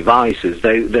own devices,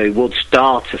 they would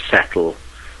start to settle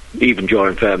even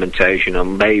during fermentation,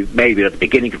 and maybe at the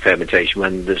beginning of fermentation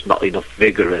when there's not enough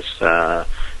vigorous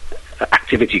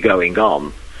activity going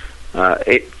on.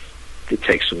 It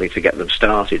takes something to get them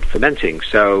started fermenting.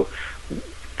 So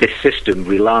this system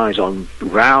relies on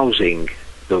rousing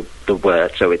the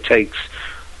wort, so it takes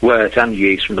wort and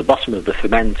yeast from the bottom of the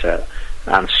fermenter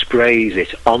and sprays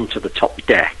it onto the top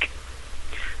deck,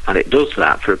 and it does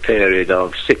that for a period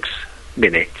of 6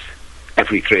 minutes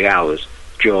every 3 hours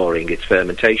during its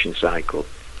fermentation cycle.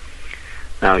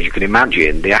 Now, as you can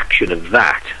imagine, the action of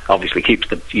that obviously keeps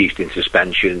the yeast in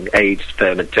suspension, aids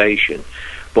fermentation,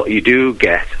 but you do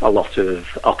get a lot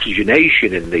of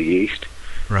oxygenation in the yeast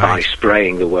by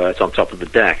spraying the wort on top of the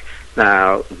deck.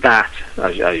 Now, that,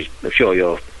 as I'm sure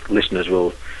your listeners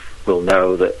will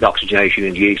know, that the oxygenation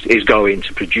in yeast is going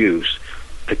to produce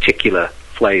particular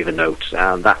flavour notes,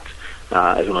 and that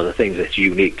is one of the things that's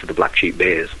unique to the Black Sheep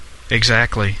beers.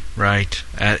 Exactly, right.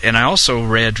 And I also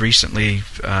read recently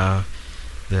the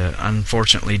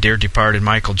unfortunately dear departed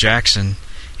Michael Jackson.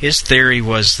 His theory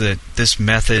was that this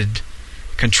method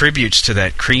contributes to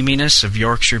that creaminess of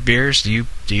Yorkshire beers. Do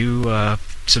you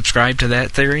subscribe to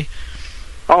that theory?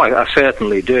 Oh, I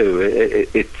certainly do.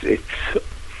 It's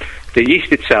the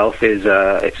yeast itself is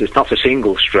it's not a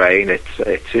single strain. It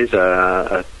is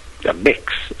a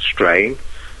mix strain.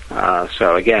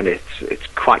 So again, it's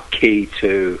quite key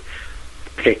to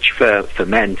pitch,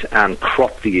 ferment, and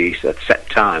crop the yeast at set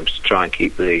times to try and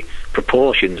keep the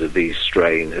proportions of these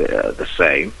strains the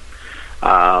same.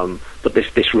 But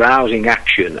this rousing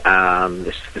action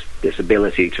and this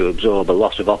ability to absorb a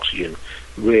lot of oxygen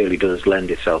really does lend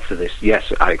itself to this.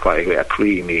 Yes, I quite agree. A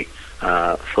creamy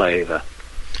flavour.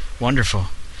 Wonderful.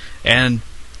 And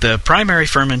the primary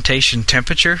fermentation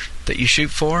temperature that you shoot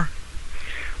for?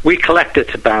 We collect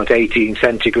at about 18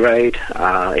 centigrade.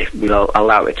 We'll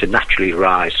allow it to naturally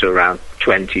rise to around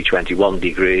 20, 21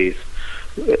 degrees.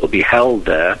 It'll be held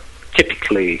there,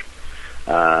 typically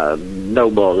no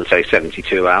more than, say,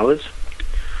 72 hours,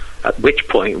 at which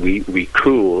point we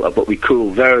cool, but we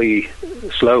cool very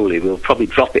slowly. We'll probably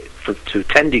drop it to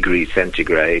 10 degrees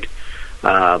centigrade,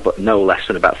 but no less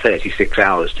than about 36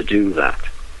 hours to do that.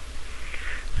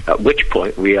 At which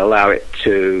point we allow it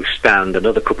to stand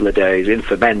another couple of days in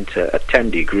fermenter at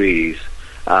 10 degrees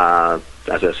as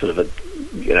a sort of a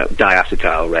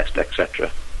diacetyl rest, etc.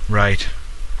 Right.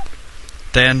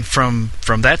 Then from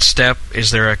that step, is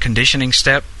there a conditioning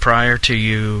step prior to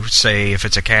you, say, if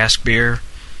it's a cask beer,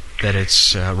 that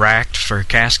it's racked for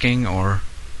casking or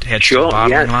heads to the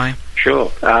bottling line?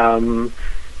 Sure.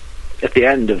 At the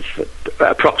end of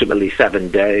approximately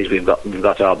 7 days, we've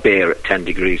got our beer at 10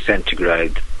 degrees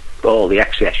centigrade. All the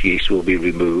excess yeast will be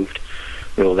removed.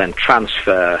 We will then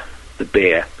transfer the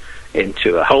beer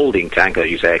into a holding tank, as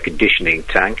you say, a conditioning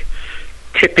tank.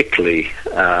 Typically,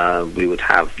 we would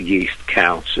have yeast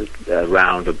counts at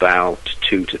around about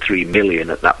 2 to 3 million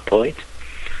at that point.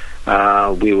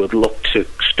 We would look to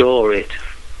store it,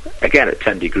 again at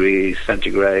 10 degrees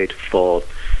centigrade, for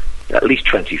at least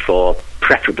 24,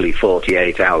 preferably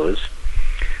 48 hours,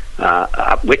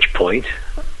 at which point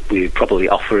we're probably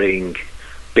offering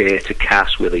beer to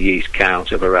cask with a yeast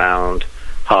count of around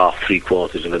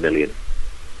 3/4 of a million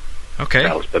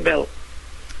barrels per mill.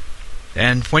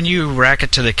 And when you rack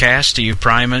it to the cask, do you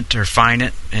prime it or fine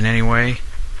it in any way?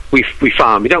 We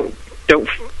find we don't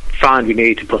find we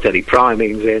need to put any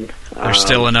primings in. There's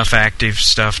still enough active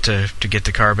stuff to get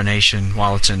the carbonation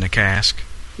while it's in the cask.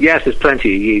 Yes, there's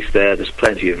plenty of yeast there. There's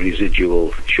plenty of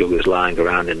residual sugars lying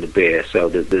around in the beer, so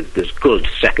there's good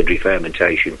secondary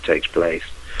fermentation takes place.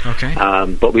 Okay.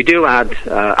 But we do add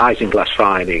isinglass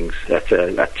finings at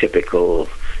a typical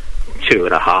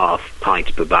 2.5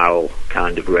 pints per barrel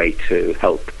kind of rate to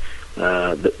help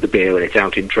the beer when it's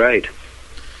out in trade.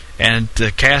 And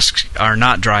the casks are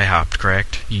not dry hopped,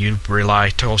 correct? You rely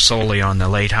solely on the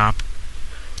late hop?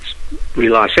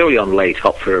 Rely solely on late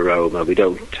hop for aroma. We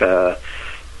don't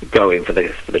go in for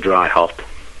the dry hop.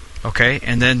 Okay,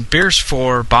 and then beers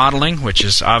for bottling, which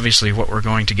is obviously what we're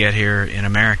going to get here in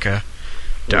America.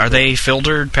 Are they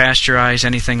filtered, pasteurized,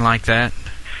 anything like that?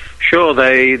 Sure,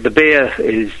 the beer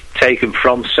is taken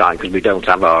from site because we don't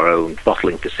have our own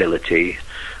bottling facility.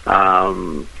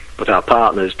 But our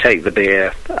partners take the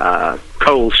beer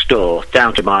cold store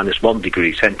down to -1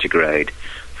 degree centigrade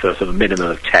for a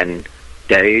minimum of 10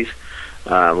 days.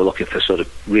 We're looking for sort of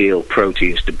real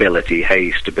protein stability,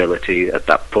 haze stability at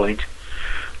that point.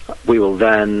 We will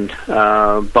then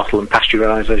bottle and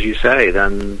pasteurize, as you say,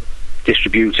 then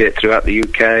distribute it throughout the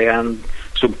UK and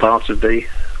some parts of the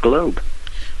globe.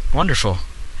 Wonderful.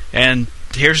 And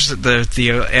here's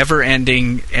the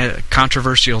ever-ending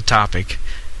controversial topic: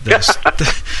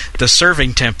 the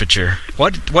serving temperature.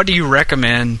 What do you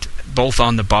recommend, both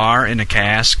on the bar in a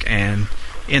cask and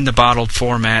in the bottled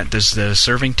format? Does the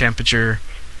serving temperature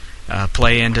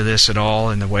play into this at all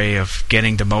in the way of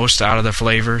getting the most out of the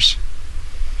flavors?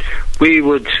 We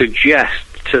would suggest,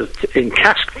 in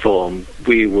cask form,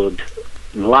 we would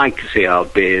like to see our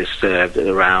beers served at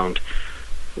around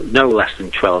no less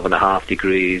than 12.5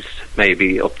 degrees,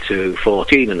 maybe up to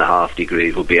 14.5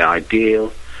 degrees would be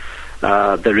ideal.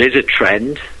 There is a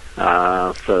trend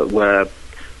for where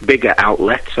bigger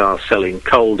outlets are selling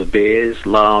colder beers,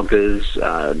 lagers,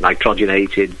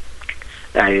 nitrogenated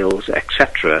ales,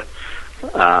 etc.,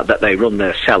 that they run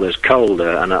their cellars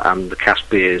colder, and the cask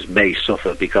beers may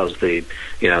suffer because the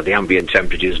ambient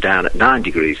temperature is down at 9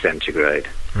 degrees centigrade.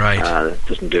 Right. It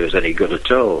doesn't do us any good at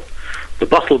all. The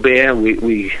bottle beer,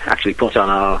 we actually put on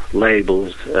our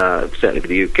labels, certainly for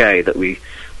the UK, that we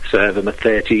serve them at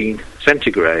 13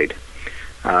 centigrade.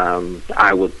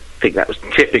 I would think that was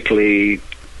typically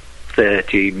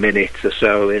 30 minutes or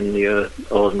so in your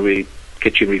ordinary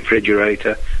kitchen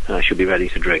refrigerator, and I should be ready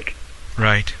to drink.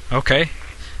 Right. Okay.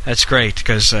 That's great,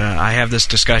 because I have this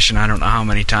discussion I don't know how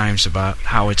many times about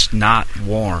how it's not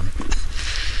warm.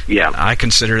 Yeah. I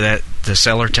consider that the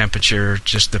cellar temperature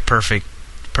just the perfect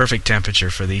temperature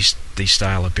for these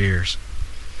style of beers.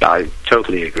 I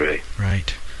totally agree.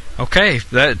 Right. Okay.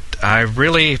 I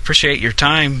really appreciate your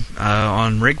time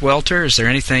on Riggwelter. Is there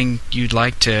anything you'd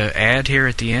like to add here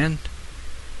at the end?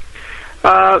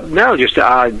 No, just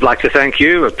I'd like to thank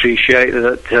you. Appreciate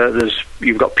that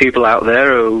you've got people out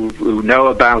there who know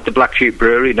about the Black Sheep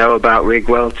Brewery, know about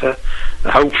Riggwelter,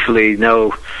 hopefully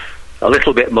know a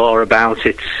little bit more about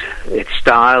its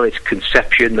style, its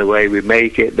conception, the way we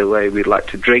make it, the way we'd like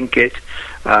to drink it,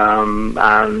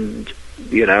 and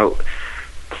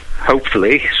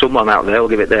hopefully someone out there will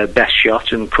give it their best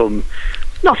shot and come,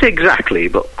 not exactly,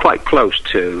 but quite close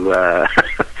to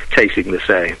tasting the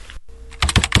same.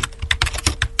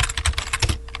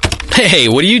 Hey,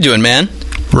 what are you doing, man?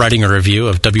 Writing a review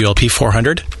of WLP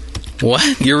 400.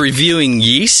 What? You're reviewing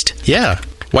yeast? Yeah.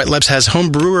 White Labs has home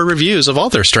brewer reviews of all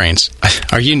their strains.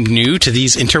 Are you new to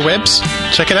these interwebs?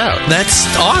 Check it out. That's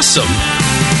awesome.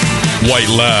 White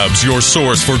Labs, your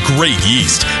source for great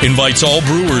yeast, invites all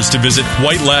brewers to visit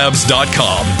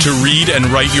whitelabs.com to read and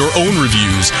write your own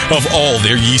reviews of all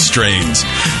their yeast strains.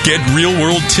 Get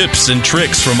real-world tips and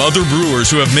tricks from other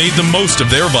brewers who have made the most of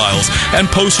their vials and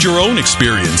post your own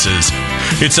experiences.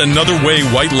 It's another way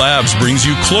White Labs brings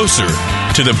you closer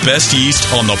to the best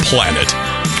yeast on the planet.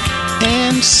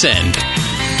 And send.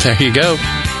 There you go.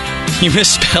 You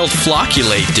misspelled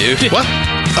flocculate, dude. What?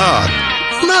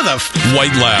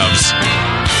 White Labs.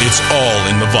 It's all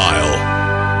in the vial.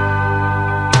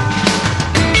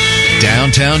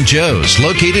 Downtown Joe's,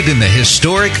 located in the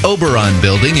historic Oberon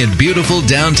building in beautiful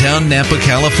downtown Napa,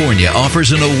 California,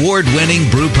 offers an award-winning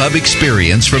brew pub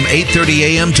experience from 8:30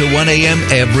 a.m. to 1 a.m.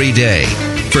 every day.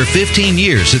 For 15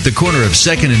 years at the corner of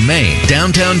 2nd and Main,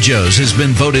 Downtown Joe's has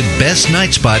been voted Best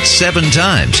Night Spot 7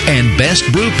 times and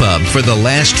Best Brew Pub for the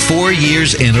last 4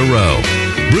 years in a row.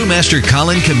 Brewmaster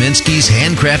Colin Kaminsky's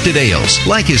handcrafted ales,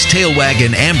 like his Tail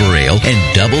Wagon Amber Ale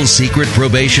and Double Secret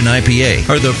Probation IPA,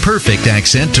 are the perfect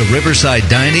accent to riverside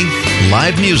dining,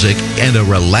 live music, and a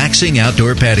relaxing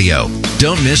outdoor patio.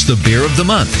 Don't miss the Beer of the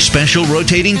Month, special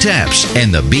rotating taps,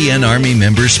 and the BN Army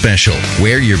Member Special.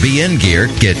 Wear your BN gear,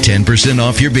 get 10%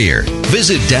 off your beer.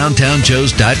 Visit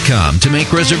downtownjoes.com to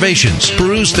make reservations,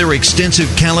 peruse their extensive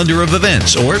calendar of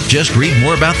events, or just read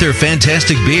more about their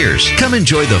fantastic beers. Come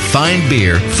enjoy the fine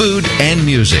beer, food, and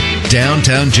music.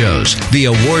 Downtown Joe's, the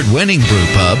award-winning brew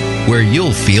pub where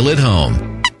you'll feel at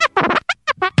home.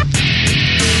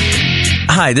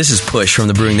 Hi, this is Push from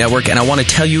the Brewing Network, and I want to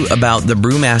tell you about the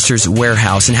Brewmaster's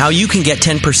Warehouse and how you can get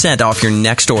 10% off your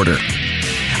next order.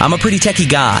 I'm a pretty techie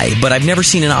guy, but I've never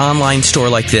seen an online store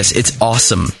like this. It's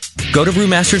awesome. Go to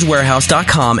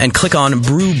brewmasterswarehouse.com and click on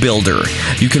Brew Builder.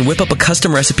 You can whip up a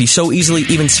custom recipe so easily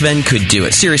even Sven could do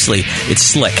it. Seriously, it's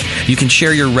slick. You can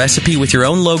share your recipe with your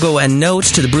own logo and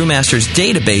notes to the Brewmasters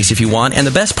database if you want, and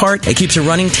the best part, it keeps a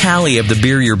running tally of the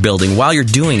beer you're building while you're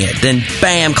doing it. Then,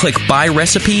 bam, click Buy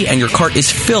Recipe, and your cart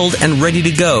is filled and ready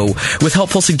to go with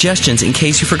helpful suggestions in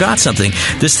case you forgot something.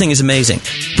 This thing is amazing.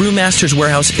 Brewmasters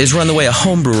Warehouse is run the way a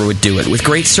home brewer would do it, with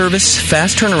great service,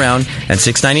 fast turnaround, and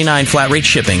 $6.99 flat rate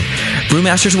shipping.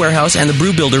 Brewmasters Warehouse and the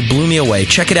Brew Builder blew me away.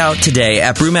 Check it out today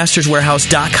at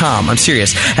brewmasterswarehouse.com. I'm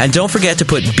serious. And don't forget to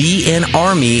put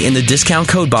BNARMY in the discount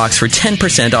code box for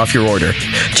 10% off your order.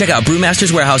 Check out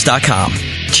brewmasterswarehouse.com.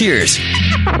 Cheers.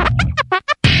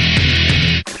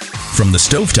 From the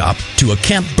stovetop to a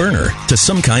camp burner to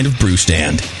some kind of brew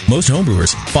stand, most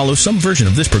homebrewers follow some version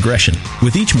of this progression.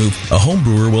 With each move, a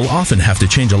homebrewer will often have to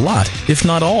change a lot, if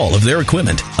not all, of their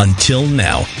equipment. Until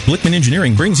now, Blickman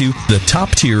Engineering brings you the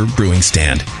top-tier brewing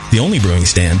stand, the only brewing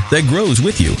stand that grows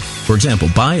with you. For example,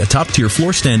 buy a top-tier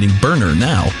floor-standing burner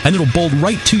now, and it'll bolt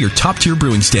right to your top-tier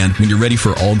brewing stand when you're ready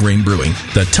for all-grain brewing.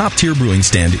 The top-tier brewing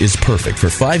stand is perfect for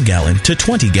 5-gallon to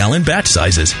 20-gallon batch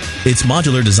sizes. Its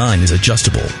modular design is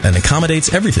adjustable and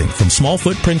accommodates everything from small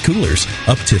footprint coolers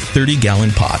up to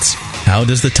 30-gallon pots. How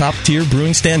does the top-tier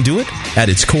brewing stand do it? At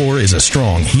its core is a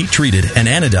strong, heat-treated, and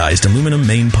anodized aluminum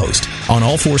main post. On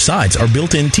all 4 sides are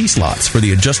built-in T-slots for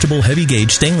the adjustable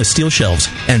heavy-gauge stainless steel shelves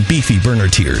and beefy burner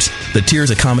tiers. The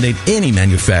tiers accommodate any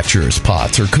manufacturer's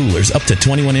pots or coolers up to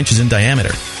 21 inches in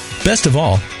diameter. Best of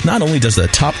all, not only does the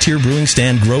top-tier brewing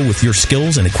stand grow with your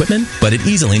skills and equipment, but it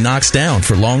easily knocks down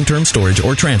for long-term storage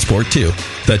or transport, too.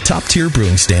 The top-tier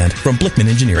brewing stand from Blickman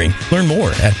Engineering. Learn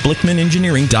more at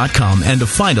blickmanengineering.com and to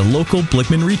find a local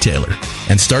Blickman retailer.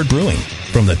 And start brewing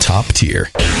from the top tier.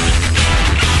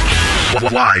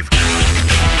 Live.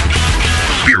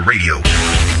 Beer Radio.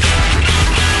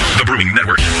 The Brewing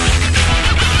Network.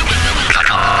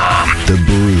 The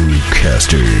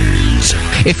Brewcasters.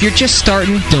 If you're just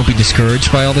starting, don't be discouraged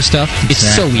by all this stuff. It's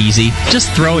so easy. Just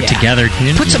throw it together.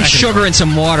 Put some sugar and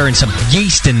some water and some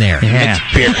yeast in there. Yeah.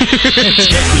 It's beer.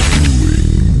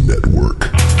 Brewing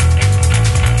Network.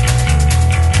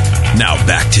 Now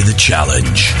back to the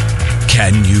challenge.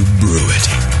 Can you brew it?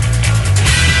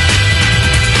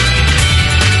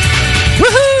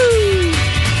 Woohoo!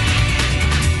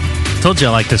 Told you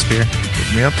I like this beer.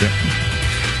 Put me up there.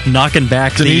 Knocking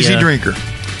back It's an easy drinker.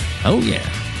 Oh, yeah.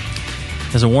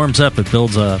 As it warms up, it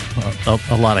builds a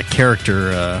lot of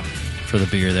character for the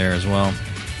beer there as well.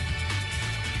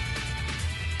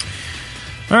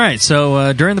 All right,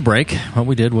 so during the break, what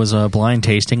we did was a blind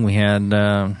tasting. We had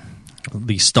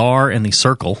the Star and the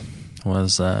Circle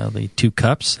was the 2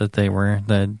 cups that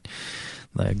the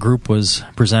group was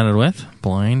presented with,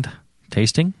 blind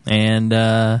tasting, and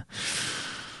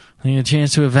we had a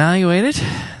chance to evaluate it.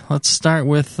 Let's start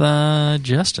with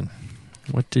Justin.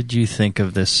 What did you think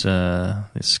of this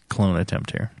clone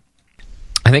attempt here?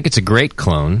 I think it's a great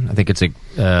clone. I think it's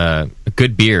a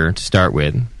good beer to start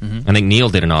with. Mm-hmm. I think Neil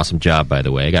did an awesome job, by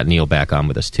the way. I got Neil back on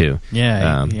with us, too.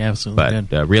 Yeah, he absolutely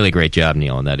did. Really great job,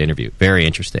 Neil, in that interview. Very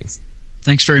interesting.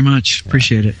 Thanks very much.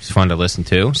 Appreciate it. It's fun to listen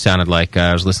to. Sounded like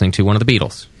I was listening to one of the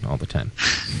Beatles all the time.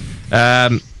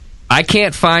 I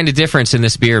can't find a difference in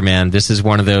this beer, man. This is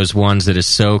one of those ones that is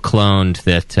so cloned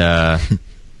that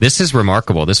this is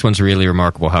remarkable. This one's really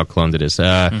remarkable how cloned it is.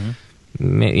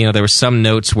 You know, there were some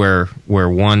notes where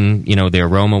one, you know, the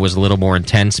aroma was a little more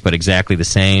intense, but exactly the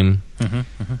same.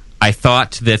 I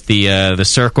thought that the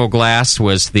Circle glass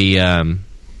was the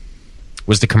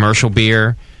commercial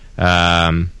beer.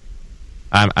 I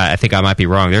think I might be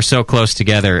wrong. They're so close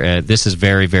together. This is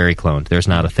very, very cloned. There's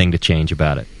not a thing to change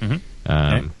about it. Okay.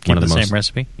 Keep the same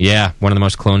recipe? Yeah, one of the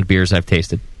most cloned beers I've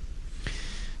tasted.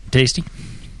 Tasty?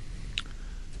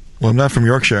 Well, I'm not from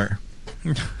Yorkshire.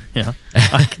 Yeah.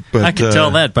 I can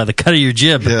tell that by the cut of your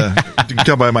jib. Yeah, you can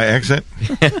tell by my accent.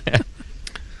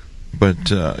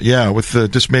 But, yeah, with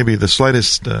just maybe the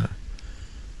slightest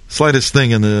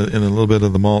thing in a little bit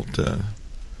of the malt. I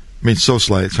mean, so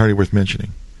slight, it's hardly worth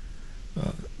mentioning.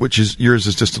 Which is yours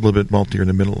is just a little bit maltier in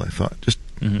the middle, I thought.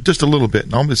 Just a little bit.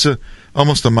 It's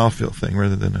almost a mouthfeel thing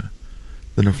rather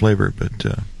than a flavor. But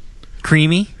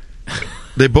creamy.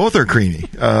 They both are creamy.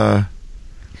 I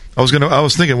was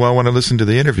thinking, well, I want to listen to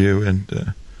the interview and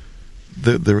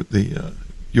the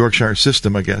Yorkshire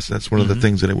system. I guess that's one of the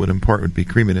things that it would impart would be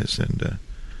creaminess, and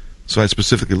so I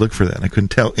specifically looked for that. And I couldn't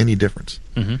tell any difference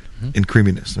in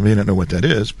creaminess. I mean, I don't know what that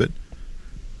is, but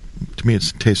to me,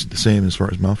 it's tasted the same as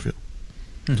far as mouthfeel.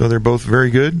 So they're both very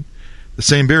good. The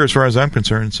same beer as far as I'm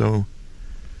concerned, so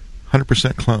 100%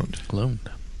 cloned.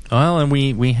 Well, and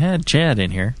we had Chad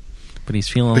in here but he's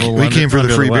feeling a little. We came for the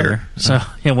under free weather. beer. So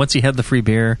once he had the free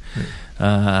beer,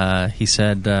 he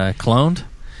said cloned.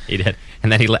 He did,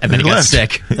 and then he got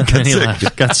sick. And then he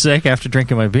left. Got sick after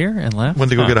drinking my beer and left.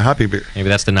 Went to go get a hoppy beer. Maybe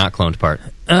that's the not cloned part.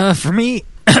 For me,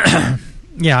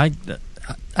 yeah,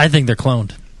 I think they're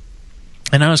cloned,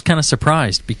 and I was kind of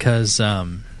surprised because I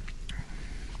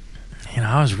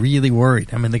was really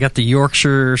worried. I mean, they got the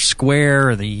Yorkshire Square,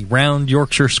 or the round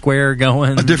Yorkshire Square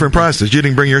going. A different process. You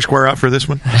didn't bring your square out for this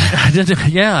one? I didn't.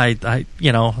 Yeah,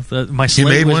 my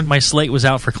slate was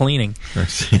out for cleaning,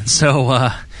 and so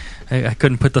I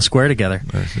couldn't put the square together.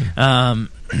 And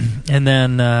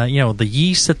then the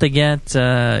yeast that they get,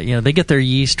 they get their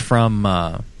yeast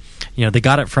from, they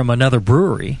got it from another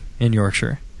brewery in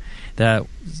Yorkshire that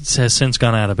has since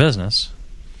gone out of business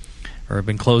or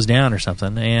been closed down or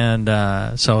something. And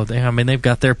so they've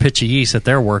got their pitch of yeast that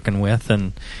they're working with,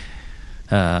 and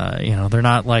they're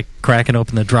not like cracking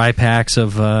open the dry packs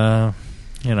of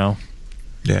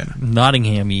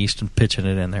Nottingham yeast and pitching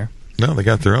it in there. No, they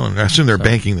got their own. I assume they're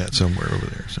banking that somewhere over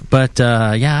there. But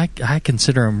I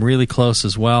consider them really close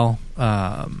as well.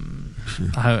 I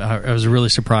was really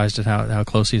surprised at how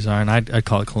close these are, and I'd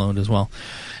call it cloned as well.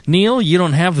 Neil, you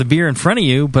don't have the beer in front of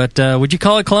you, but would you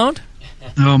call it cloned?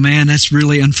 Oh man, that's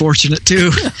really unfortunate too.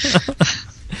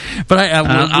 But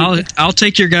I'll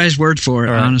take your guys' word for it.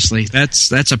 Right. Honestly,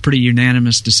 that's a pretty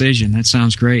unanimous decision. That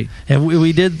sounds great. And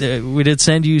we did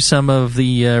send you some of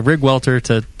the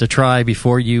Riggwelter to try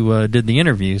before you did the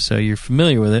interview, so you're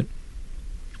familiar with it.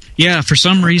 Yeah, for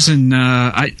some reason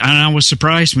I was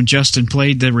surprised when Justin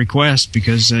played the request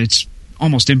because it's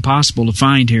almost impossible to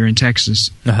find here in Texas.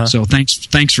 Uh-huh. So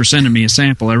thanks for sending me a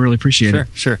sample. I really appreciate it.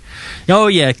 Sure. Oh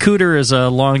yeah, Cooter is a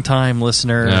longtime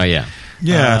listener. Oh yeah.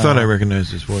 Yeah, I thought I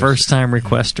recognized his voice. First-time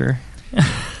requester.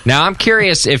 Now, I'm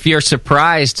curious if you're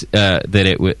surprised that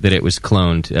it was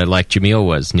cloned, like Jamil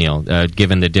was, Neil,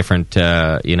 given the different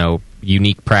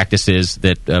unique practices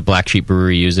that Black Sheep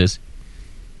Brewery uses.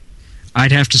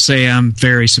 I'd have to say I'm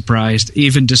very surprised,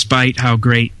 even despite how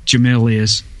great Jamil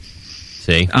is.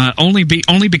 See, only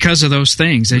because of those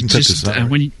things. It just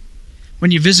when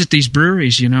you visit these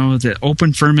breweries, the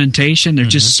open fermentation. There's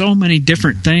just so many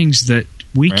different things that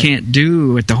we can't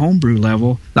do at the homebrew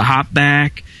level. The hop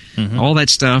back, all that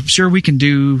stuff. Sure, we can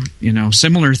do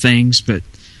similar things, but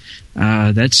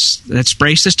that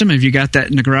spray system. Have you got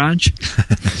that in the garage?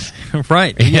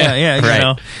 Right. Yeah.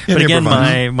 Right. But again,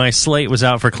 my slate was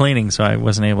out for cleaning, so I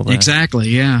wasn't able to exactly.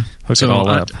 Yeah. Hook it all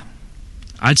up.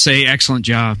 I'd say excellent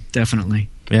job, definitely.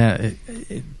 Yeah,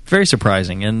 very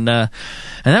surprising, and that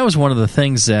was one of the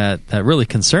things that really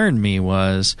concerned me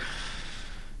was.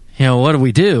 What do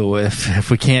we do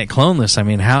if we can't clone this? I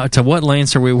mean, to what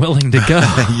lengths are we willing to go?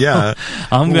 Yeah.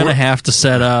 I'm going to have to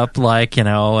set up an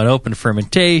open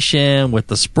fermentation with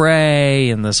the spray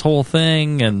and this whole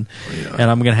thing, and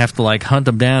I'm going to have to hunt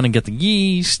them down and get the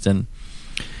yeast. And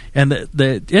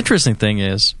the interesting thing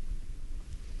is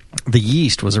the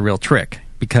yeast was a real trick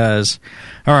because,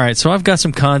 all right, so I've got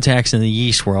some contacts in the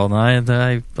yeast world,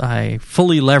 and I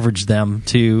fully leveraged them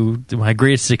to my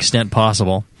greatest extent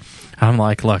possible. I'm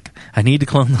like, look, I need to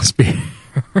clone this beer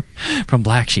from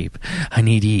Black Sheep. I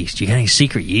need yeast. You got any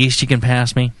secret yeast you can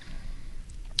pass me?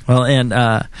 Well, and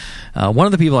one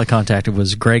of the people I contacted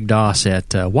was Greg Doss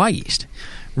at Y Yeast.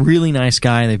 Really nice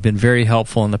guy. They've been very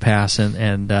helpful in the past,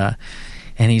 and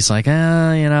he's like,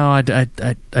 I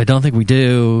don't think we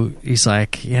do. He's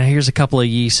like, here's a couple of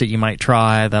yeasts that you might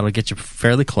try that'll get you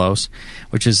fairly close,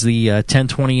 which is the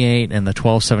 1028 and the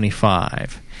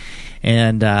 1275.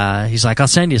 And he's like, I'll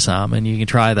send you some, and you can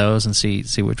try those and see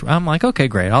which. I'm like, okay,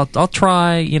 great. I'll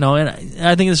try. And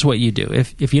I think this is what you do.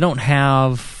 If you don't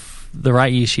have the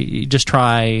right yeast, you just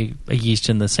try a yeast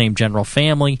in the same general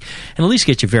family, and at least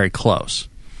get you very close.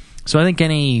 So I think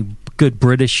any good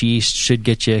British yeast should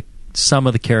get you some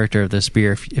of the character of this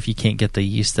beer if you can't get the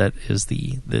yeast that is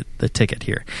the ticket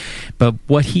here. But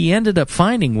what he ended up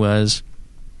finding was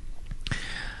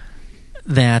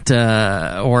that,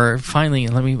 or finally,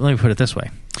 let me put it this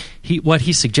way. What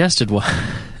he suggested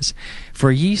was for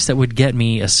a yeast that would get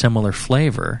me a similar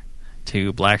flavor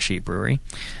to Black Sheep Brewery,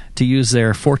 to use their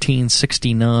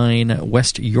 1469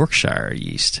 West Yorkshire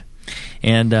yeast.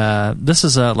 And this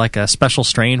is like a special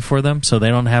strain for them, so they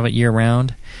don't have it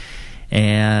year-round.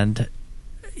 And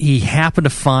he happened to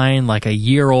find like a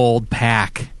year-old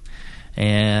pack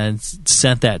and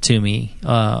sent that to me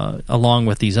along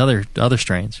with these other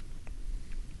strains.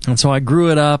 And so I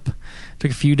grew it up. Took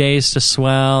a few days to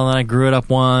swell, and I grew it up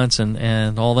once,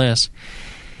 and all this.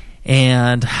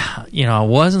 And I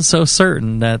wasn't so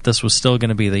certain that this was still going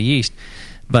to be the yeast.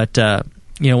 But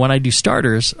when I do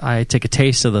starters, I take a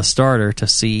taste of the starter to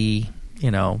see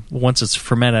once it's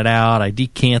fermented out, I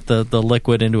decant the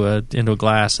liquid into a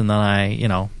glass, and then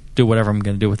I do whatever I'm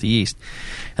going to do with the yeast,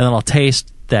 and then I'll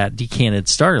taste that decanted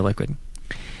starter liquid.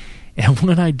 And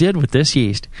when I did with this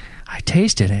yeast, I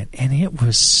tasted it, and it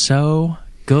was so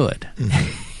good.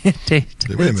 It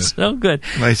tasted so good.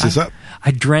 Nice this up.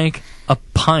 I drank a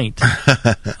pint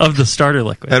of the starter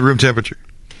liquid at room temperature.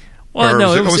 Well,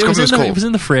 no, it was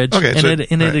in the fridge, okay,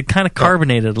 and it had kind of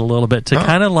carbonated a little bit to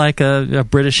kind of like a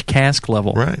British cask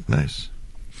level. Right, nice.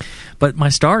 But my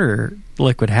starter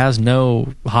liquid has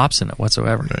no hops in it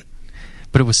whatsoever. Right.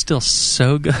 But it was still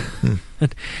so good.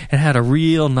 It had a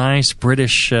real nice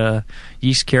British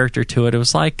yeast character to it. It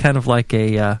was kind of like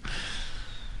a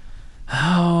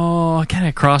kind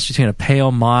of cross between a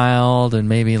pale mild and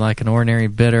maybe like an ordinary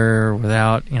bitter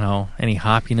without any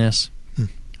hoppiness. It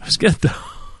was good though.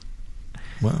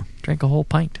 Wow. Drank a whole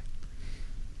pint.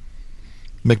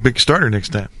 Make big starter next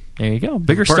time. There you go.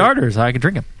 Bigger starters. I can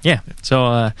drink them. Yeah.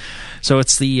 So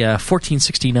it's the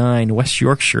 1469 West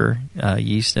Yorkshire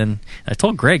yeast, and I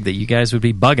told Greg that you guys would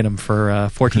be bugging him for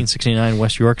 1469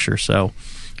 West Yorkshire. So,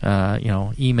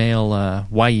 email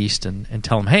Y Yeast and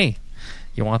tell him, hey,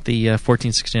 you want the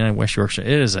 1469 West Yorkshire?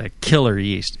 It is a killer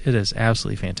yeast. It is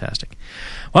absolutely fantastic.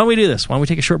 Why don't we do this? Why don't we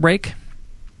take a short break?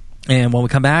 And when we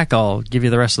come back, I'll give you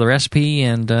the rest of the recipe,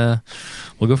 and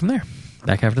we'll go from there.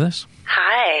 Back after this.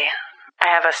 Hi. I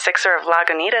have a sixer of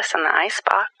Lagunitas in the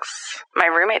icebox. My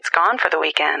roommate's gone for the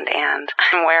weekend, and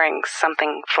I'm wearing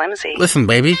something flimsy. Listen,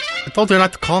 baby, I told her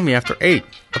not to call me after 8.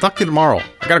 I'll talk to you tomorrow.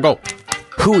 I gotta go.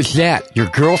 Who is that? Your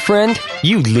girlfriend?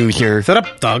 You loser. Shut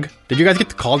up, Doug. Did you guys get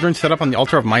the cauldron set up on the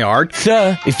altar of my art?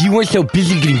 Sir, if you weren't so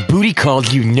busy getting booty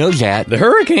calls, you'd know that. The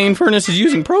hurricane furnace is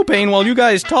using propane while you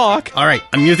guys talk. All right,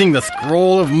 I'm using the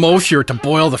scroll of Mosher to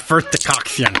boil the first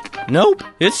decoction. Nope,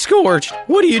 it's scorched.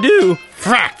 What do?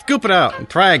 Frack, scoop it out and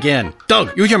try again.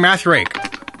 Doug, use your math rake.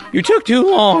 You took too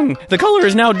long. The color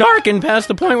is now darkened past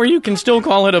the point where you can still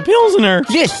call it a Pilsner.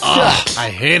 This sucks. I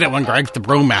hate it when Greg's the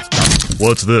brewmaster.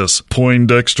 What's this?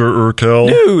 Poindexter Urkel?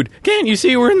 Dude, can't you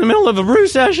see we're in the middle of a brew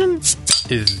session?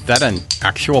 Is that an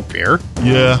actual beer?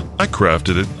 Yeah, I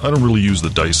crafted it. I don't really use the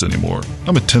dice anymore.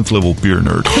 I'm a 10th level beer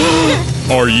nerd.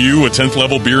 Are you a 10th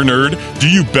level beer nerd? Do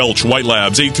you belch White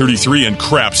Labs 833 and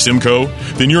crap Simcoe?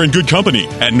 Then you're in good company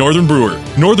at Northern Brewer.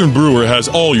 Northern Brewer has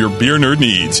all your beer nerd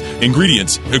needs.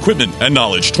 Ingredients, equipment, and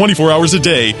knowledge 24 hours a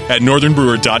day at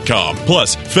northernbrewer.com.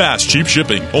 Plus, fast, cheap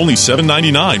shipping. Only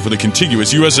 $7.99 for the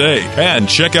contiguous USA. And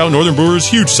check out Northern Brewer's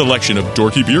huge selection of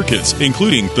dorky beer kits,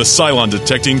 including the Cylon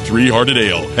Detecting 3-Hearted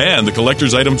Ale and the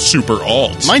collector's item Super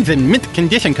Alt. Mine's in mint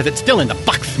condition because it's still in the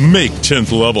box. Make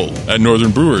 10th level at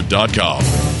northernbrewer.com.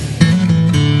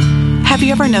 Have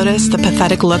you ever noticed the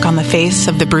pathetic look on the face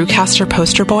of the Brewcaster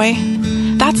poster boy?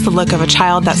 That's the look of a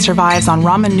child that survives on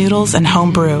ramen noodles and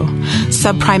home brew.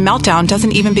 Subprime Meltdown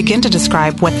doesn't even begin to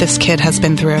describe what this kid has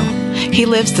been through. He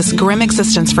lives this grim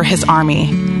existence for his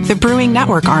army, the Brewing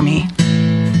Network Army.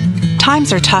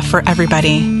 Times are tough for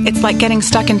everybody. It's like getting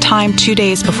stuck in time 2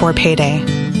 days before payday.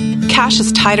 Cash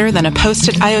is tighter than a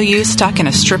posted IOU stuck in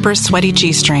a stripper's sweaty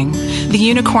G-string. The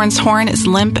unicorn's horn is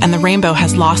limp and the rainbow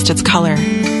has lost its color.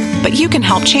 But you can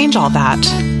help change all that.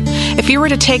 If you were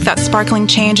to take that sparkling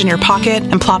change in your pocket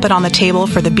and plop it on the table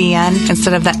for the BN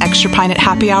instead of that extra pint at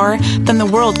happy hour, then the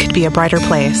world could be a brighter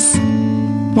place.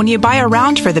 When you buy a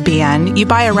round for the BN, you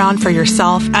buy a round for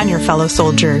yourself and your fellow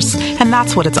soldiers, and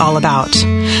that's what it's all about.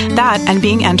 That and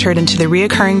being entered into the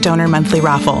reoccurring donor monthly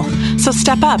raffle. So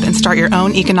step up and start your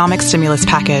own economic stimulus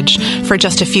package. For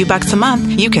just a few bucks a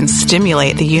month, you can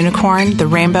stimulate the unicorn, the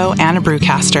rainbow, and a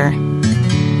brewcaster.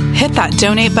 Hit that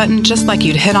donate button just like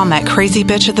you'd hit on that crazy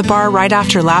bitch at the bar right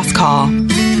after last call.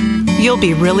 You'll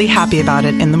be really happy about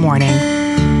it in the morning.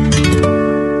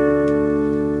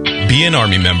 BN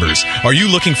Army members, are you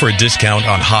looking for a discount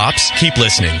on hops? Keep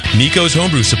listening. Nico's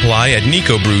Homebrew Supply at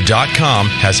nicobrew.com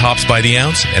has hops by the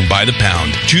ounce and by the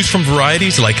pound. Choose from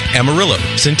varieties like Amarillo,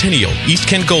 Centennial, East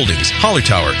Kent Goldings,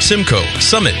 Hallertauer, Simcoe,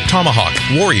 Summit, Tomahawk,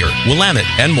 Warrior, Willamette,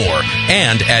 and more.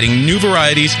 And adding new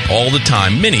varieties all the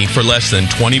time, many for less than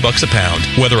 $20 a pound.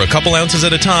 Whether a couple ounces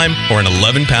at a time or an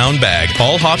 11-pound bag,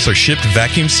 all hops are shipped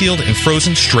vacuum sealed and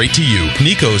frozen straight to you.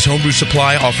 Nico's Homebrew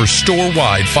Supply offers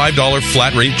store-wide $5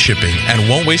 flat rate shipping and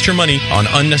won't waste your money on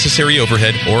unnecessary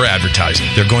overhead or advertising.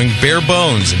 They're going bare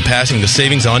bones and passing the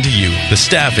savings on to you. The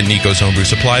staff at Nico's Homebrew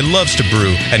Supply loves to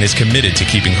brew and is committed to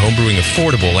keeping homebrewing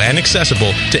affordable and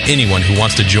accessible to anyone who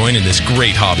wants to join in this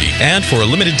great hobby. And for a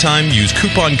limited time, use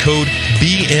coupon code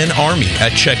BNARMY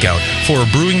at checkout for a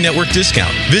Brewing Network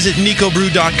discount. Visit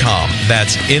nicobrew.com.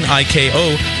 That's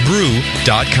NIKO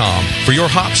brew.com for your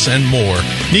hops and more.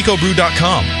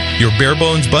 nicobrew.com. your bare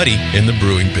bones buddy in the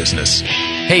brewing business.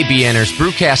 Hey, BNers,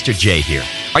 Brewcaster Jay here.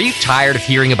 Are you tired of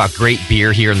hearing about great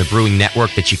beer here in the Brewing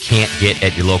Network that you can't get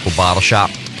at your local bottle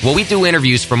shop? Well, we do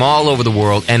interviews from all over the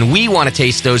world, and we want to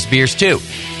taste those beers too.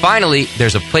 Finally,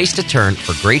 there's a place to turn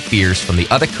for great beers from the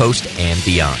other coast and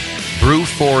beyond.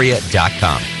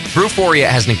 Brewforia.com. Brewforia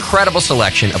has an incredible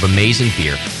selection of amazing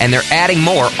beer, and they're adding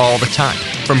more all the time.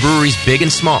 From breweries big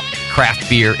and small, craft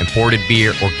beer, imported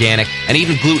beer, organic, and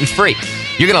even gluten-free.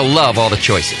 You're going to love all the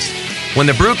choices. When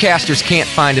the Brewcasters can't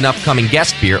find an upcoming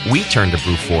guest beer, we turn to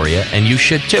Brewforia, and you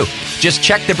should too. Just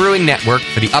check the Brewing Network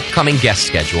for the upcoming guest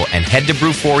schedule and head to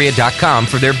Brewforia.com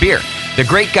for their beer. The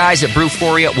great guys at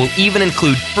Brewforia will even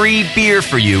include free beer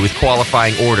for you with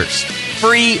qualifying orders.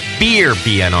 Free beer,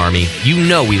 BN Army. You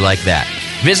know we like that.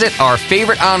 Visit our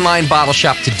favorite online bottle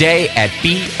shop today at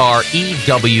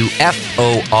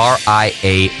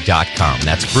BREWFORIA.com.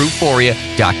 That's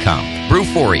Brewforia.com.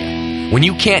 Brewforia. When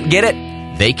you can't get it,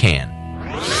 they can.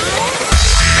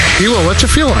 Hilo, what's it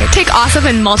feel like? Take awesome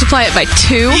and multiply it by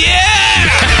 2.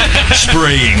 Yeah!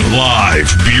 Spraying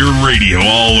live beer radio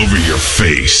all over your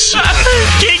face.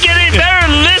 Can't get any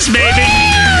better than this, baby.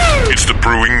 It's the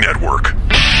Brewing Network.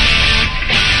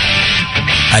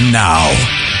 And now,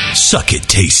 suck it,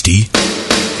 Tasty.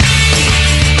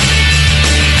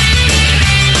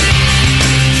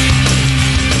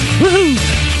 Woohoo!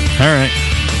 All right.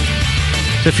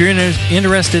 So if you're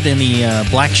interested in the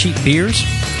Black Sheep beers,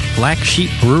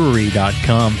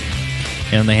 blacksheepbrewery.com.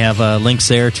 And they have links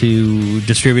there to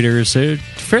distributors. They're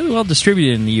fairly well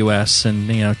distributed in the U.S.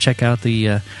 And, check out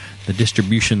the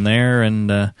distribution there.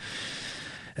 And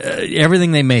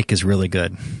everything they make is really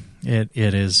good. It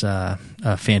is a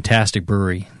fantastic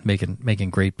brewery making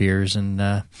great beers. And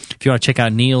if you want to check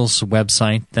out Neil's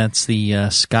website, that's the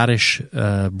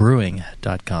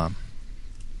scottishbrewing.com.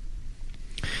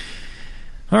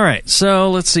 All right,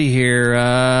 so let's see here.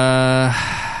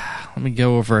 Let me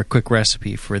go over a quick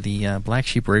recipe for the Black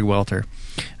Sheep Riggwelter.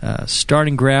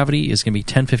 Starting gravity is going to be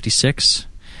 1056.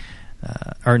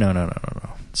 No.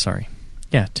 Sorry.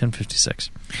 Yeah, 1056.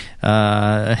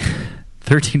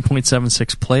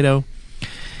 13.76 Plato.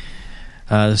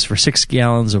 This is for 6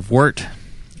 gallons of wort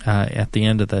at the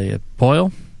end of the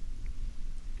boil.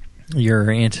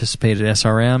 Your anticipated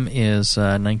SRM is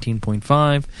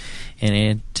 19.5 and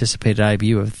anticipated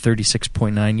IBU of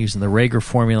 36.9 using the Rager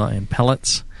formula and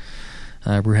pellets.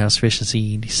 Brewhouse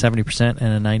efficiency 70% and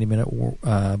a 90-minute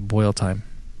boil time.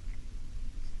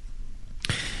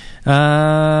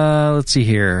 Let's see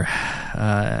here.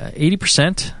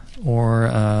 80% or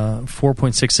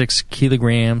 4.66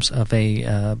 kilograms of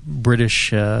a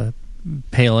British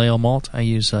pale ale malt. I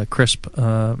use crisp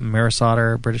Maris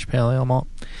Otter British pale ale malt.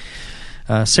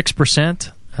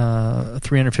 6%,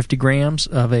 350 grams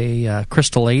of a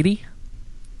Crystal 80,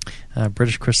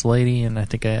 British Crystal 80, and I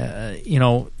think,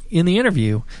 in the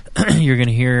interview, you're going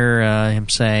to hear him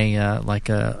say like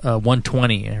a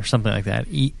 120 or something like that.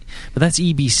 But that's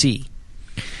EBC.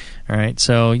 All right,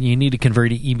 so you need to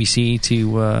convert EBC to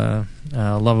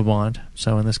Lovibond.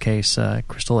 So in this case,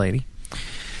 Crystal 80.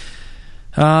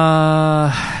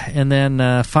 And then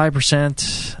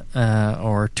 5%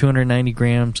 or 290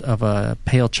 grams of a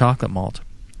pale chocolate malt.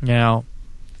 Now,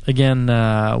 again,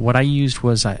 what I used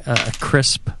was a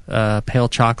crisp pale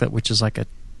chocolate, which is like a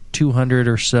 200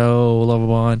 or so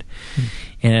Lovibond.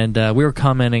 And we were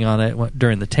commenting on it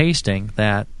during the tasting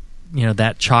that,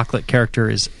 that chocolate character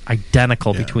is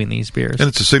identical between these beers. And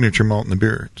it's a signature malt in the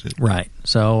beer. Right.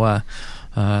 So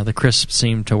the crisp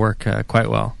seemed to work quite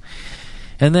well.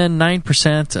 And then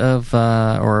 9% of,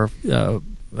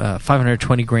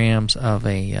 520 grams of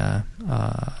a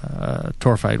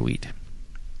torrefied wheat.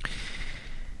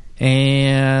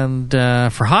 And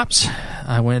for hops,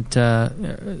 I went,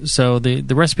 so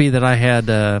the recipe that I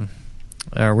had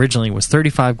originally was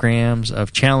 35 grams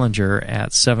of Challenger at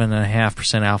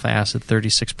 7.5% alpha acid,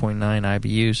 36.9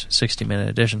 IBUs, 60-minute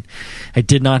addition. I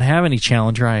did not have any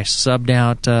Challenger. I subbed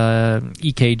out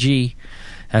EKG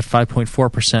at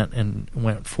 5.4% and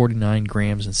went 49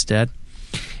 grams instead.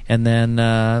 And then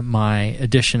my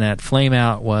addition at Flame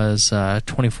Out was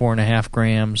 24.5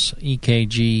 grams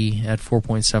EKG at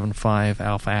 4.75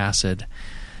 alpha acid,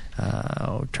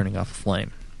 turning off a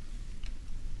flame.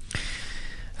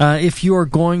 If you are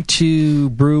going to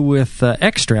brew with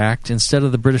extract instead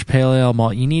of the British Pale Ale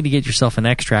malt, you need to get yourself an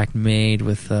extract made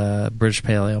with British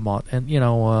Pale Ale malt. And,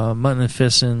 Mutton and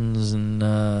Fissons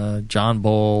and John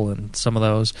Bull and some of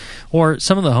those. Or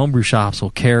some of the homebrew shops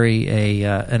will carry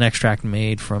an extract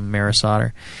made from Maris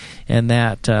Otter. And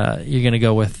that you're going to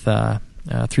go with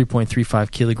 3.35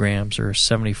 kilograms or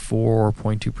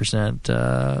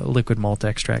 74.2% liquid malt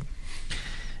extract.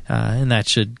 And that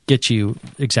should get you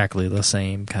exactly the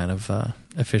same kind of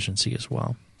efficiency as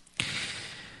well.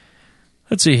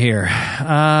 Let's see here.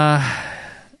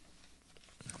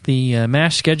 The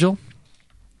mash schedule,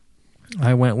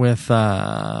 I went with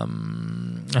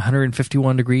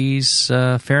 151 degrees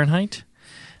Fahrenheit,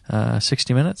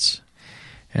 60 minutes.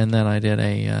 And then I did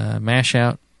a mash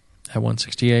out at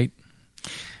 168,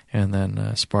 and then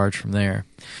sparge from there.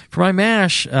 For my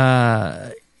mash,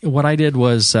 what I did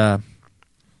was I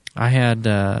had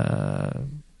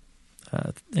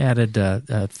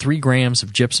added 3 grams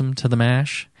of gypsum to the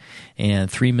mash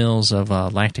and 3 mils of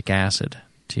lactic acid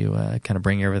to kind of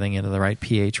bring everything into the right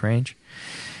pH range.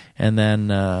 And then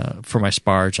for my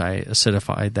sparge, I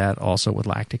acidified that also with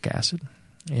lactic acid.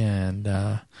 And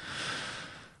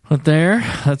but there,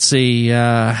 let's see,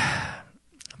 the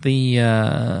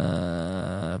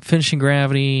finishing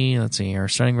gravity, let's see, our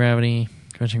starting gravity,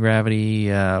 finishing gravity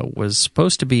was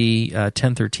supposed to be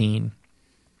 1013.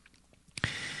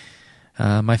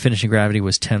 My finishing gravity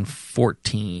was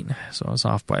 1014, so I was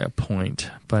off by a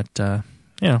point, but,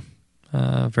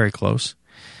 very close.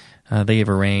 They gave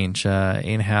a range,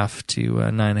 8.5 to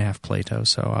 9.5 Plato,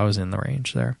 so I was in the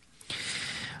range there.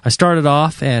 I started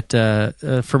off at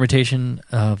fermentation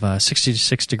of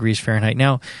 66 degrees Fahrenheit.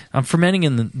 Now, I'm fermenting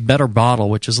in the better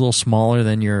bottle, which is a little smaller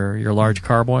than your large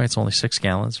carboy. It's only 6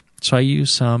 gallons. So I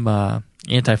use some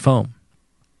anti-foam.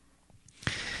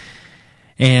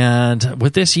 And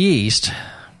with this yeast,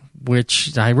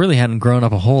 which I really hadn't grown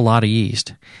up a whole lot of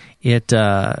yeast, it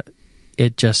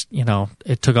just,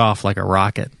 it took off like a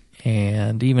rocket.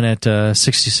 And even at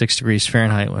 66 degrees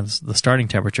Fahrenheit was the starting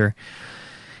temperature,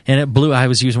 and it blew. I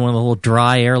was using one of the little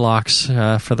dry airlocks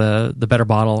for the better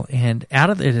bottle, and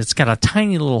out of it, it's got a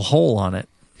tiny little hole on it,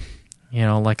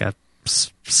 like a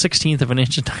 16th of an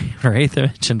inch in diameter, 1/8 of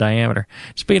an inch in diameter.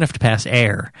 It's big enough to pass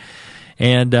air,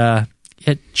 and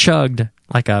it chugged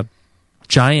like a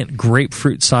giant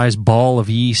grapefruit-sized ball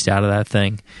of yeast out of that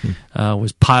thing.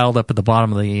 Was piled up at the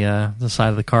bottom of the side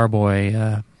of the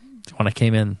carboy when I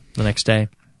came in the next day.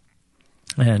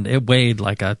 And it weighed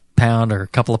like a pound or a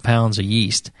couple of pounds of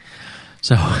yeast.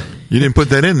 So you didn't put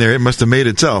that in there. It must have made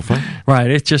itself, huh? Right.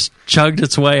 It just chugged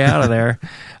its way out of there.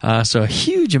 So a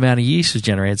huge amount of yeast was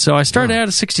generated. So I started out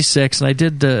at 66, and I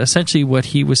did essentially what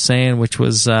he was saying, which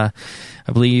was, I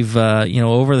believe,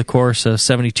 over the course of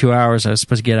 72 hours, I was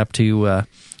supposed to get up to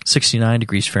 69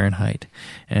 degrees Fahrenheit.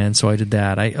 And so I did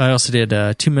that. I also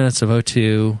did 2 minutes of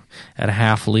O2 at a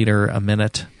half liter a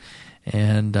minute.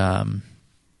 And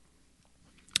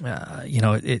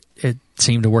it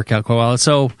seemed to work out quite well.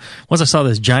 So once I saw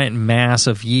this giant mass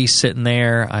of yeast sitting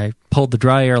there, I pulled the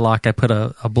dry airlock. I put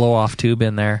a blow-off tube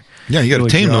in there. Yeah, you got to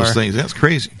tame those things. That's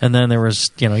crazy. And then there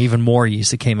was, even more yeast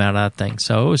that came out of that thing.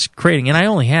 So it was creating, and I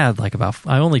only had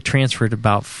I only transferred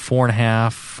about 4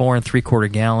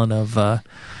 3/4 gallon of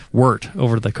wort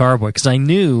over to the carboy, because I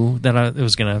knew that it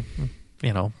was going to,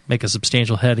 make a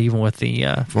substantial head even with the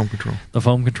foam control. The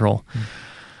foam control.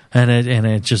 And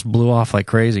it just blew off like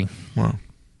crazy. Wow.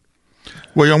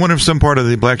 Well, I wonder if some part of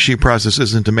the Black Sheep process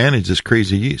isn't to manage this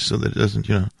crazy yeast so that it doesn't,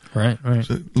 right,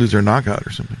 lose their knockout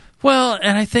or something. Well,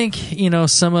 and I think,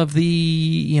 some of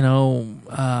the,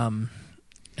 I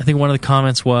think one of the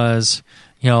comments was,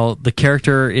 the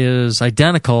character is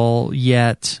identical,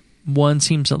 yet one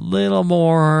seems have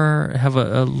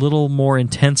a little more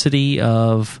intensity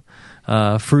of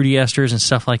fruity esters and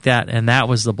stuff like that, and that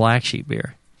was the Black Sheep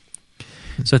beer.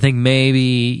 So I think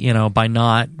maybe, by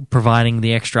not providing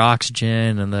the extra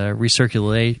oxygen and the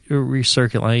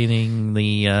recirculating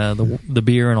the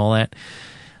beer and all that,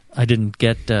 I didn't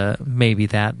get maybe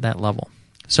that level.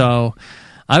 So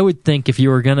I would think if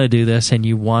you were going to do this and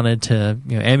you wanted to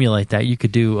emulate that, you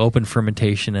could do open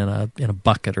fermentation in a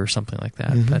bucket or something like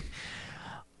that. Mm-hmm. But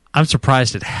I'm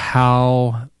surprised at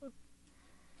how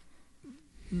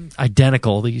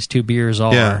identical these two beers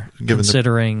are,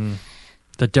 considering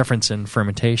the difference in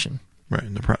fermentation. Right,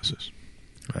 in the process.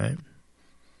 Right.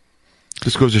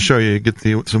 This goes to show you get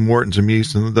some wort and some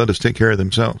yeast, and they'll just take care of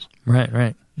themselves.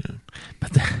 Right. Yeah.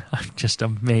 But I'm just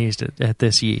amazed at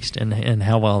this yeast and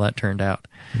how well that turned out.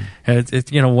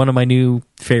 It's one of my new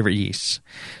favorite yeasts.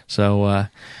 So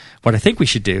what I think we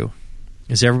should do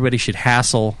is everybody should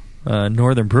hassle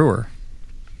Northern Brewer,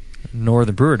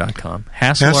 northernbrewer.com.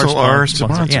 Hassle our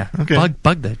sponsor. Yeah. Okay.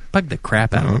 Bug the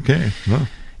crap out of them. Okay. Well.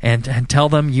 And tell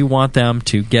them you want them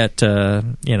to get a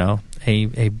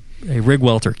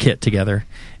Riggwelter kit together,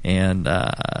 and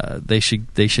they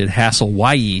should hassle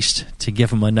Y Yeast to give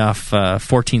them enough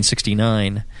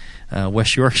 1469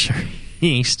 West Yorkshire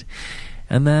yeast,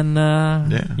 and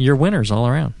then you're winners all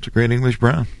around. It's a great English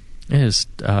brown. It is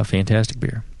a fantastic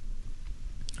beer.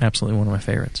 absolutely one of my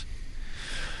favorites.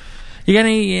 You got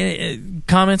any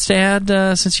comments to add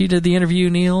since you did the interview,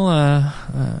 Neil,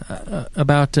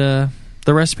 about the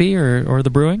recipe or the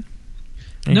brewing?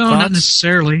 Any No, thoughts? not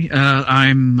necessarily.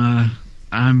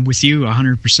 I'm with you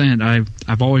 100%.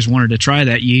 I've always wanted to try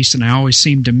that yeast, and I always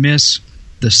seem to miss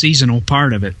the seasonal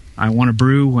part of it. I want to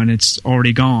brew when it's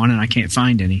already gone, and I can't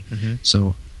find any. Mm-hmm.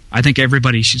 So I think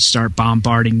everybody should start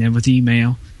bombarding them with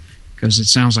email, because it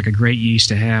sounds like a great yeast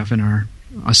to have in our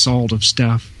assault of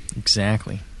stuff.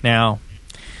 Exactly. Now,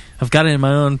 I've got it in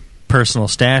my own personal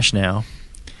stash now.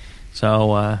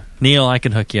 So, Neil, I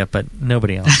can hook you up, but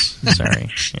nobody else. Sorry.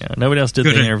 Yeah, nobody else did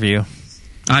the interview.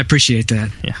 I appreciate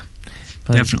that. Yeah.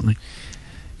 Definitely.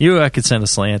 You could send a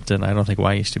slant, and I don't think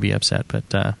Y Yeast to be upset,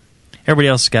 but everybody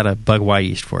else has got to bug Y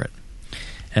Yeast for it.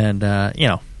 And,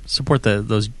 support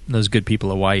those good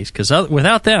people at Y Yeast, because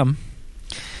without them,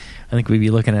 I think we'd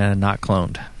be looking at a not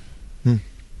cloned.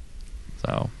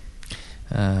 So,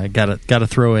 got to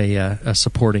throw a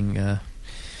supporting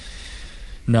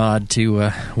nod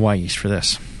to Y Yeast for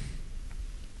this.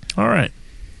 All right.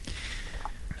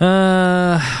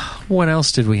 What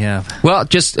else did we have? Well,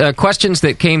 just questions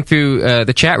that came through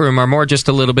the chat room are more just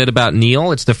a little bit about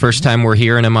Neil. It's the first time we're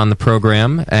hearing him on the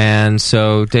program, and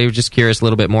so Dave, just curious a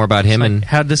little bit more about him. And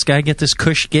how did this guy get this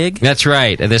cush gig? That's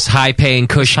right, this high-paying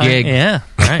cush gig. Yeah,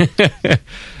 right.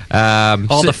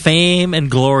 All the fame and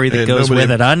glory that goes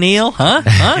with it, huh, Neil? Huh?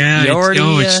 Yeah,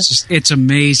 it's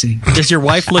amazing. Does your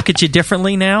wife look at you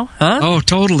differently now? Huh? Oh,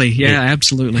 totally. Yeah,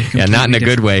 absolutely. Yeah, not in a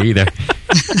good way either.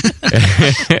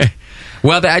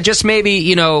 Well, just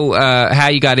maybe, how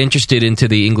you got interested into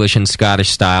the English and Scottish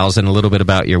styles, and a little bit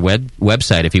about your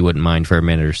website, if you wouldn't mind for a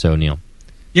minute or so, Neil.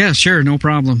 Yeah, sure, no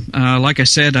problem. Like I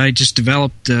said, I just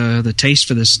developed the taste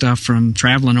for this stuff from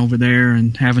traveling over there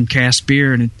and having cask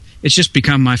beer, and it's just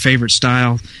become my favorite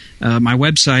style. My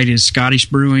website is Scottish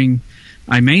Brewing.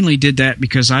 I mainly did that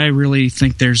because I really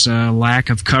think there's a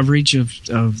lack of coverage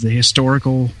of the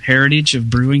historical heritage of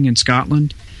brewing in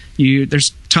Scotland.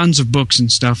 There's tons of books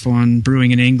and stuff on brewing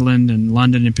in England and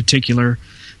London in particular,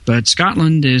 but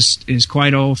Scotland is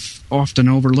quite often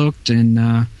overlooked,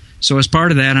 and so as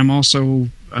part of that, I'm also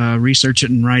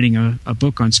researching and writing a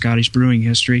book on Scottish brewing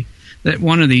history that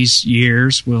one of these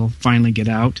years will finally get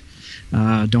out.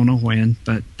 Don't know when,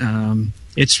 but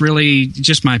it's really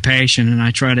just my passion, and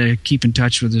I try to keep in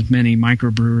touch with as many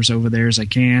microbrewers over there as I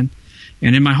can.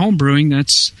 And in my home brewing,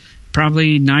 that's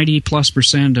probably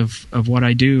 90+% of what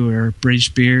I do are British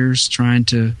beers, trying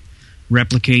to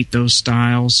replicate those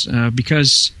styles,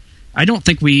 because I don't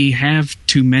think we have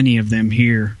too many of them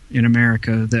here in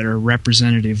America that are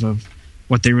representative of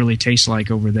what they really taste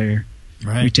like over there.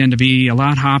 Right. We tend to be a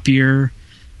lot hoppier,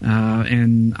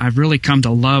 and I've really come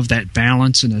to love that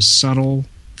balance and the subtle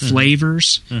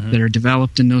flavors that are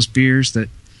developed in those beers that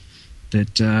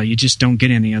you just don't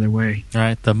get any other way.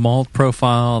 Right, the malt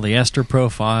profile, the ester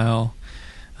profile.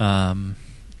 In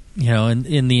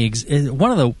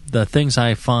one of the things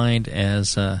I find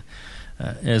as an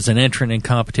entrant in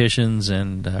competitions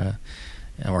and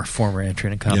or former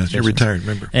entrant in competitions. Yes, you're retired,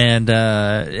 remember. And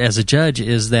as a judge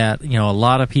is that a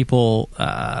lot of people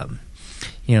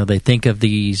they think of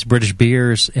these British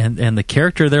beers and the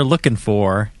character they're looking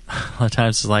for a lot of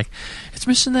times is like, it's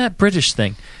missing that British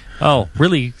thing. Oh,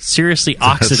 really seriously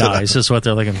oxidized is what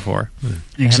they're looking for.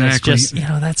 Exactly. And it's just,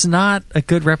 that's not a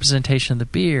good representation of the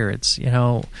beer. It's,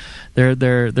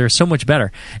 they're so much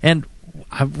better. And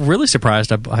I'm really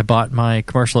surprised. I bought my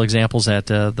commercial examples at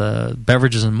the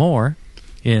Beverages and More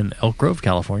in Elk Grove,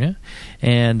 California.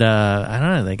 And I don't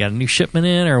know, they got a new shipment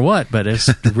in or what, but it's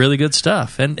really good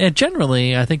stuff. And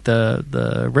generally, I think the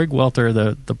Riggwelter,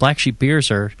 the Black Sheep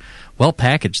beers are well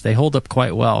packaged. They hold up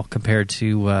quite well compared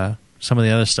to some of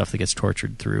the other stuff that gets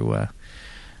tortured through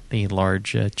the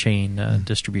large chain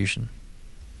distribution.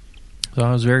 So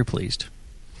I was very pleased.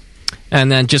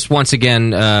 And then just once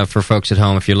again, for folks at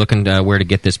home, if you're looking where to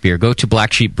get this beer, go to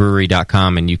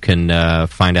blacksheepbrewery.com and you can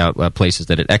find out places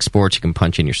that it exports. You can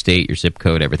punch in your state, your zip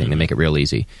code, everything to make it real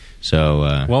easy.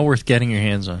 So well worth getting your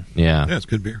hands on. Yeah, it's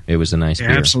good beer. It was a nice beer.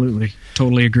 Absolutely.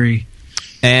 Totally agree.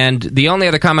 And the only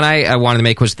other comment I wanted to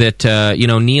make was that,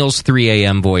 Neil's 3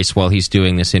 a.m. voice while he's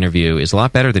doing this interview is a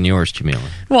lot better than yours, Jamil.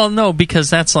 Well, no,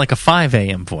 because that's like a 5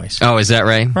 a.m. voice. Oh, is that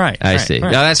right? Right. I see.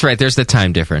 Right. No, that's right. There's the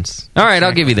time difference. All right,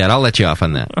 I'll give you that. I'll let you off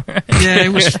on that. Yeah,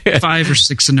 it was 5 or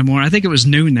 6 in the morning. I think it was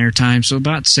noon their time, so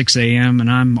about 6 a.m., and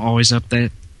I'm always up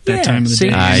that time of the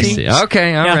day. I see.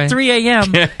 Okay, all right. 3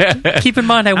 a.m. Keep in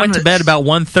mind, I went to bed about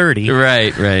 1:30.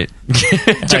 Right.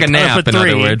 Took a nap, in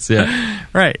other words. Yeah.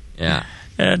 Right. Yeah.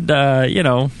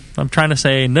 And, I'm trying to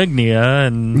say Nugnia,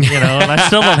 and and I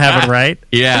still don't have it right.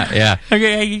 Yeah.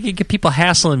 Okay, you get people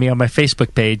hassling me on my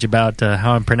Facebook page about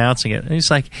how I'm pronouncing it. And he's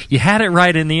like, you had it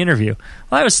right in the interview.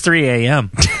 Well, that was 3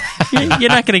 a.m. You're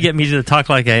not going to get me to talk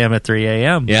like I am at 3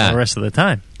 a.m. the rest of the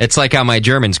time. It's like how my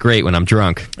German's great when I'm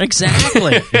drunk.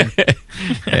 Exactly.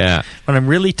 Yeah. When I'm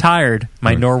really tired,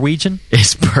 my Norwegian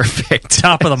is perfect.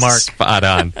 Top of the mark. Spot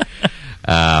on.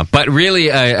 But really,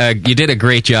 you did a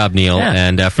great job, Neil. Yeah,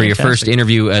 and for your first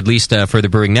interview, at least for the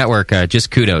Brewing Network, just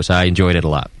kudos. I enjoyed it a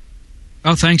lot.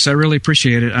 Oh, thanks. I really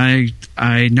appreciate it.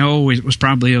 I know it was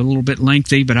probably a little bit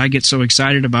lengthy, but I get so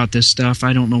excited about this stuff,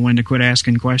 I don't know when to quit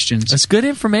asking questions. It's good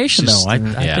information, though. I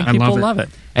think people love it.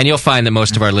 And you'll find that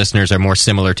most of our listeners are more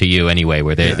similar to you anyway,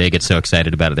 where they get so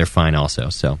excited about it. They're fine also.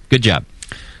 So, good job.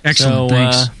 Excellent.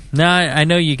 Thanks. Now, I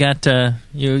know you got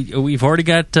we've already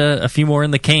got a few more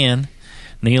in the can.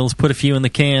 Neil's put a few in the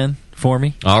can for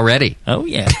me. Already? Oh,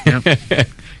 yeah.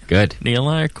 Good. Neil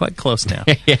and I are quite close now.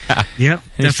 Yep,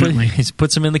 definitely. He's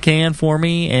put some in the can for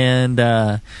me, and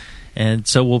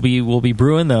so we'll be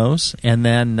brewing those. And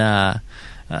then,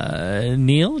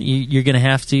 Neil, you're going to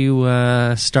have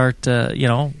to start,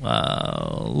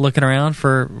 looking around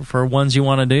for ones you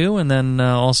want to do, and then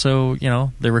also,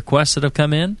 the requests that have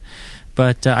come in.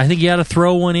 But I think you got to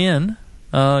throw one in,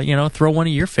 throw one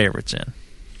of your favorites in.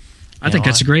 I think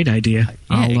that's a great idea.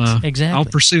 Exactly. I'll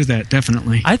pursue that,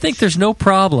 definitely. I think there's no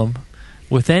problem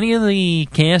with any of the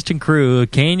cast and crew,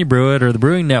 Can You Brew It, or the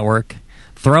Brewing Network,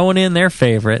 throwing in their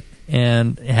favorite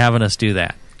and having us do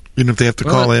that. Even if they have to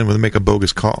call in and make a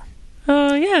bogus call.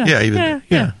 Yeah.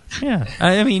 Yeah.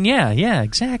 I mean, yeah,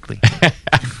 exactly.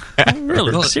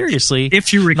 Really, seriously.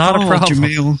 If you recall, not a problem.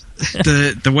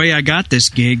 Jamil, the way I got this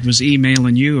gig was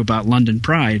emailing you about London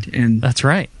Pride, and that's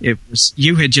right. It was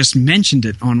you had just mentioned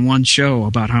it on one show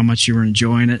about how much you were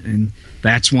enjoying it, and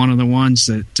that's one of the ones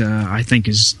that I think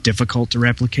is difficult to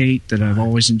replicate. That I've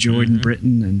always enjoyed in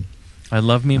Britain, and I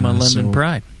love me my London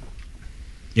Pride.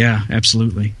 Yeah,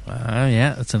 absolutely.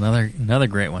 Yeah, that's another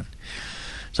great one.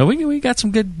 So we got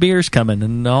some good beers coming,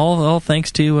 and all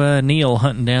thanks to Neil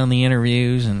hunting down the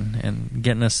interviews and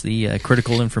getting us the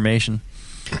critical information.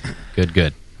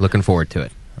 Good. Looking forward to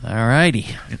it. All righty.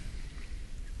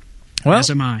 Well, as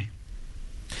am I.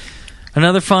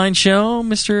 Another fine show,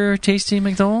 Mr. Tasty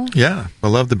McDowell. Yeah, I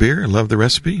love the beer. I love the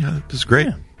recipe. This is great.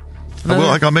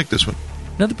 Yeah. I'll make this one.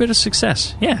 Another bit of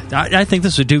success. Yeah, I think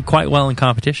this would do quite well in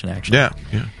competition, actually. Yeah.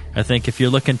 I think if you're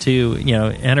looking to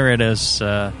enter it as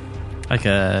like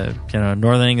a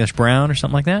Northern English Brown or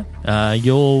something like that,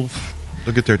 you'll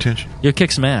get their attention. You'll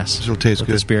kick some ass. It'll taste with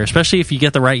good. This beer, especially if you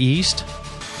get the right yeast.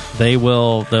 They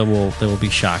will be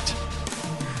shocked.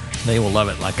 They will love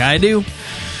it like I do.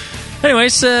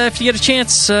 Anyways, if you get a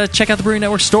chance, check out the Brewing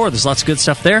Network store. There's lots of good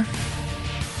stuff there.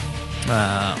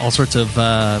 All sorts of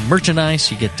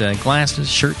merchandise. You get glasses,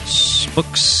 shirts,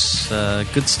 books,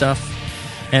 good stuff,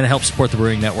 and it helps support the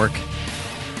Brewing Network.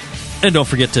 And don't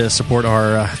forget to support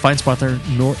our fine sponsor,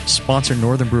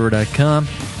 NorthernBrewer.com.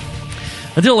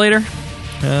 Until later,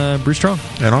 brew strong.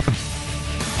 And often.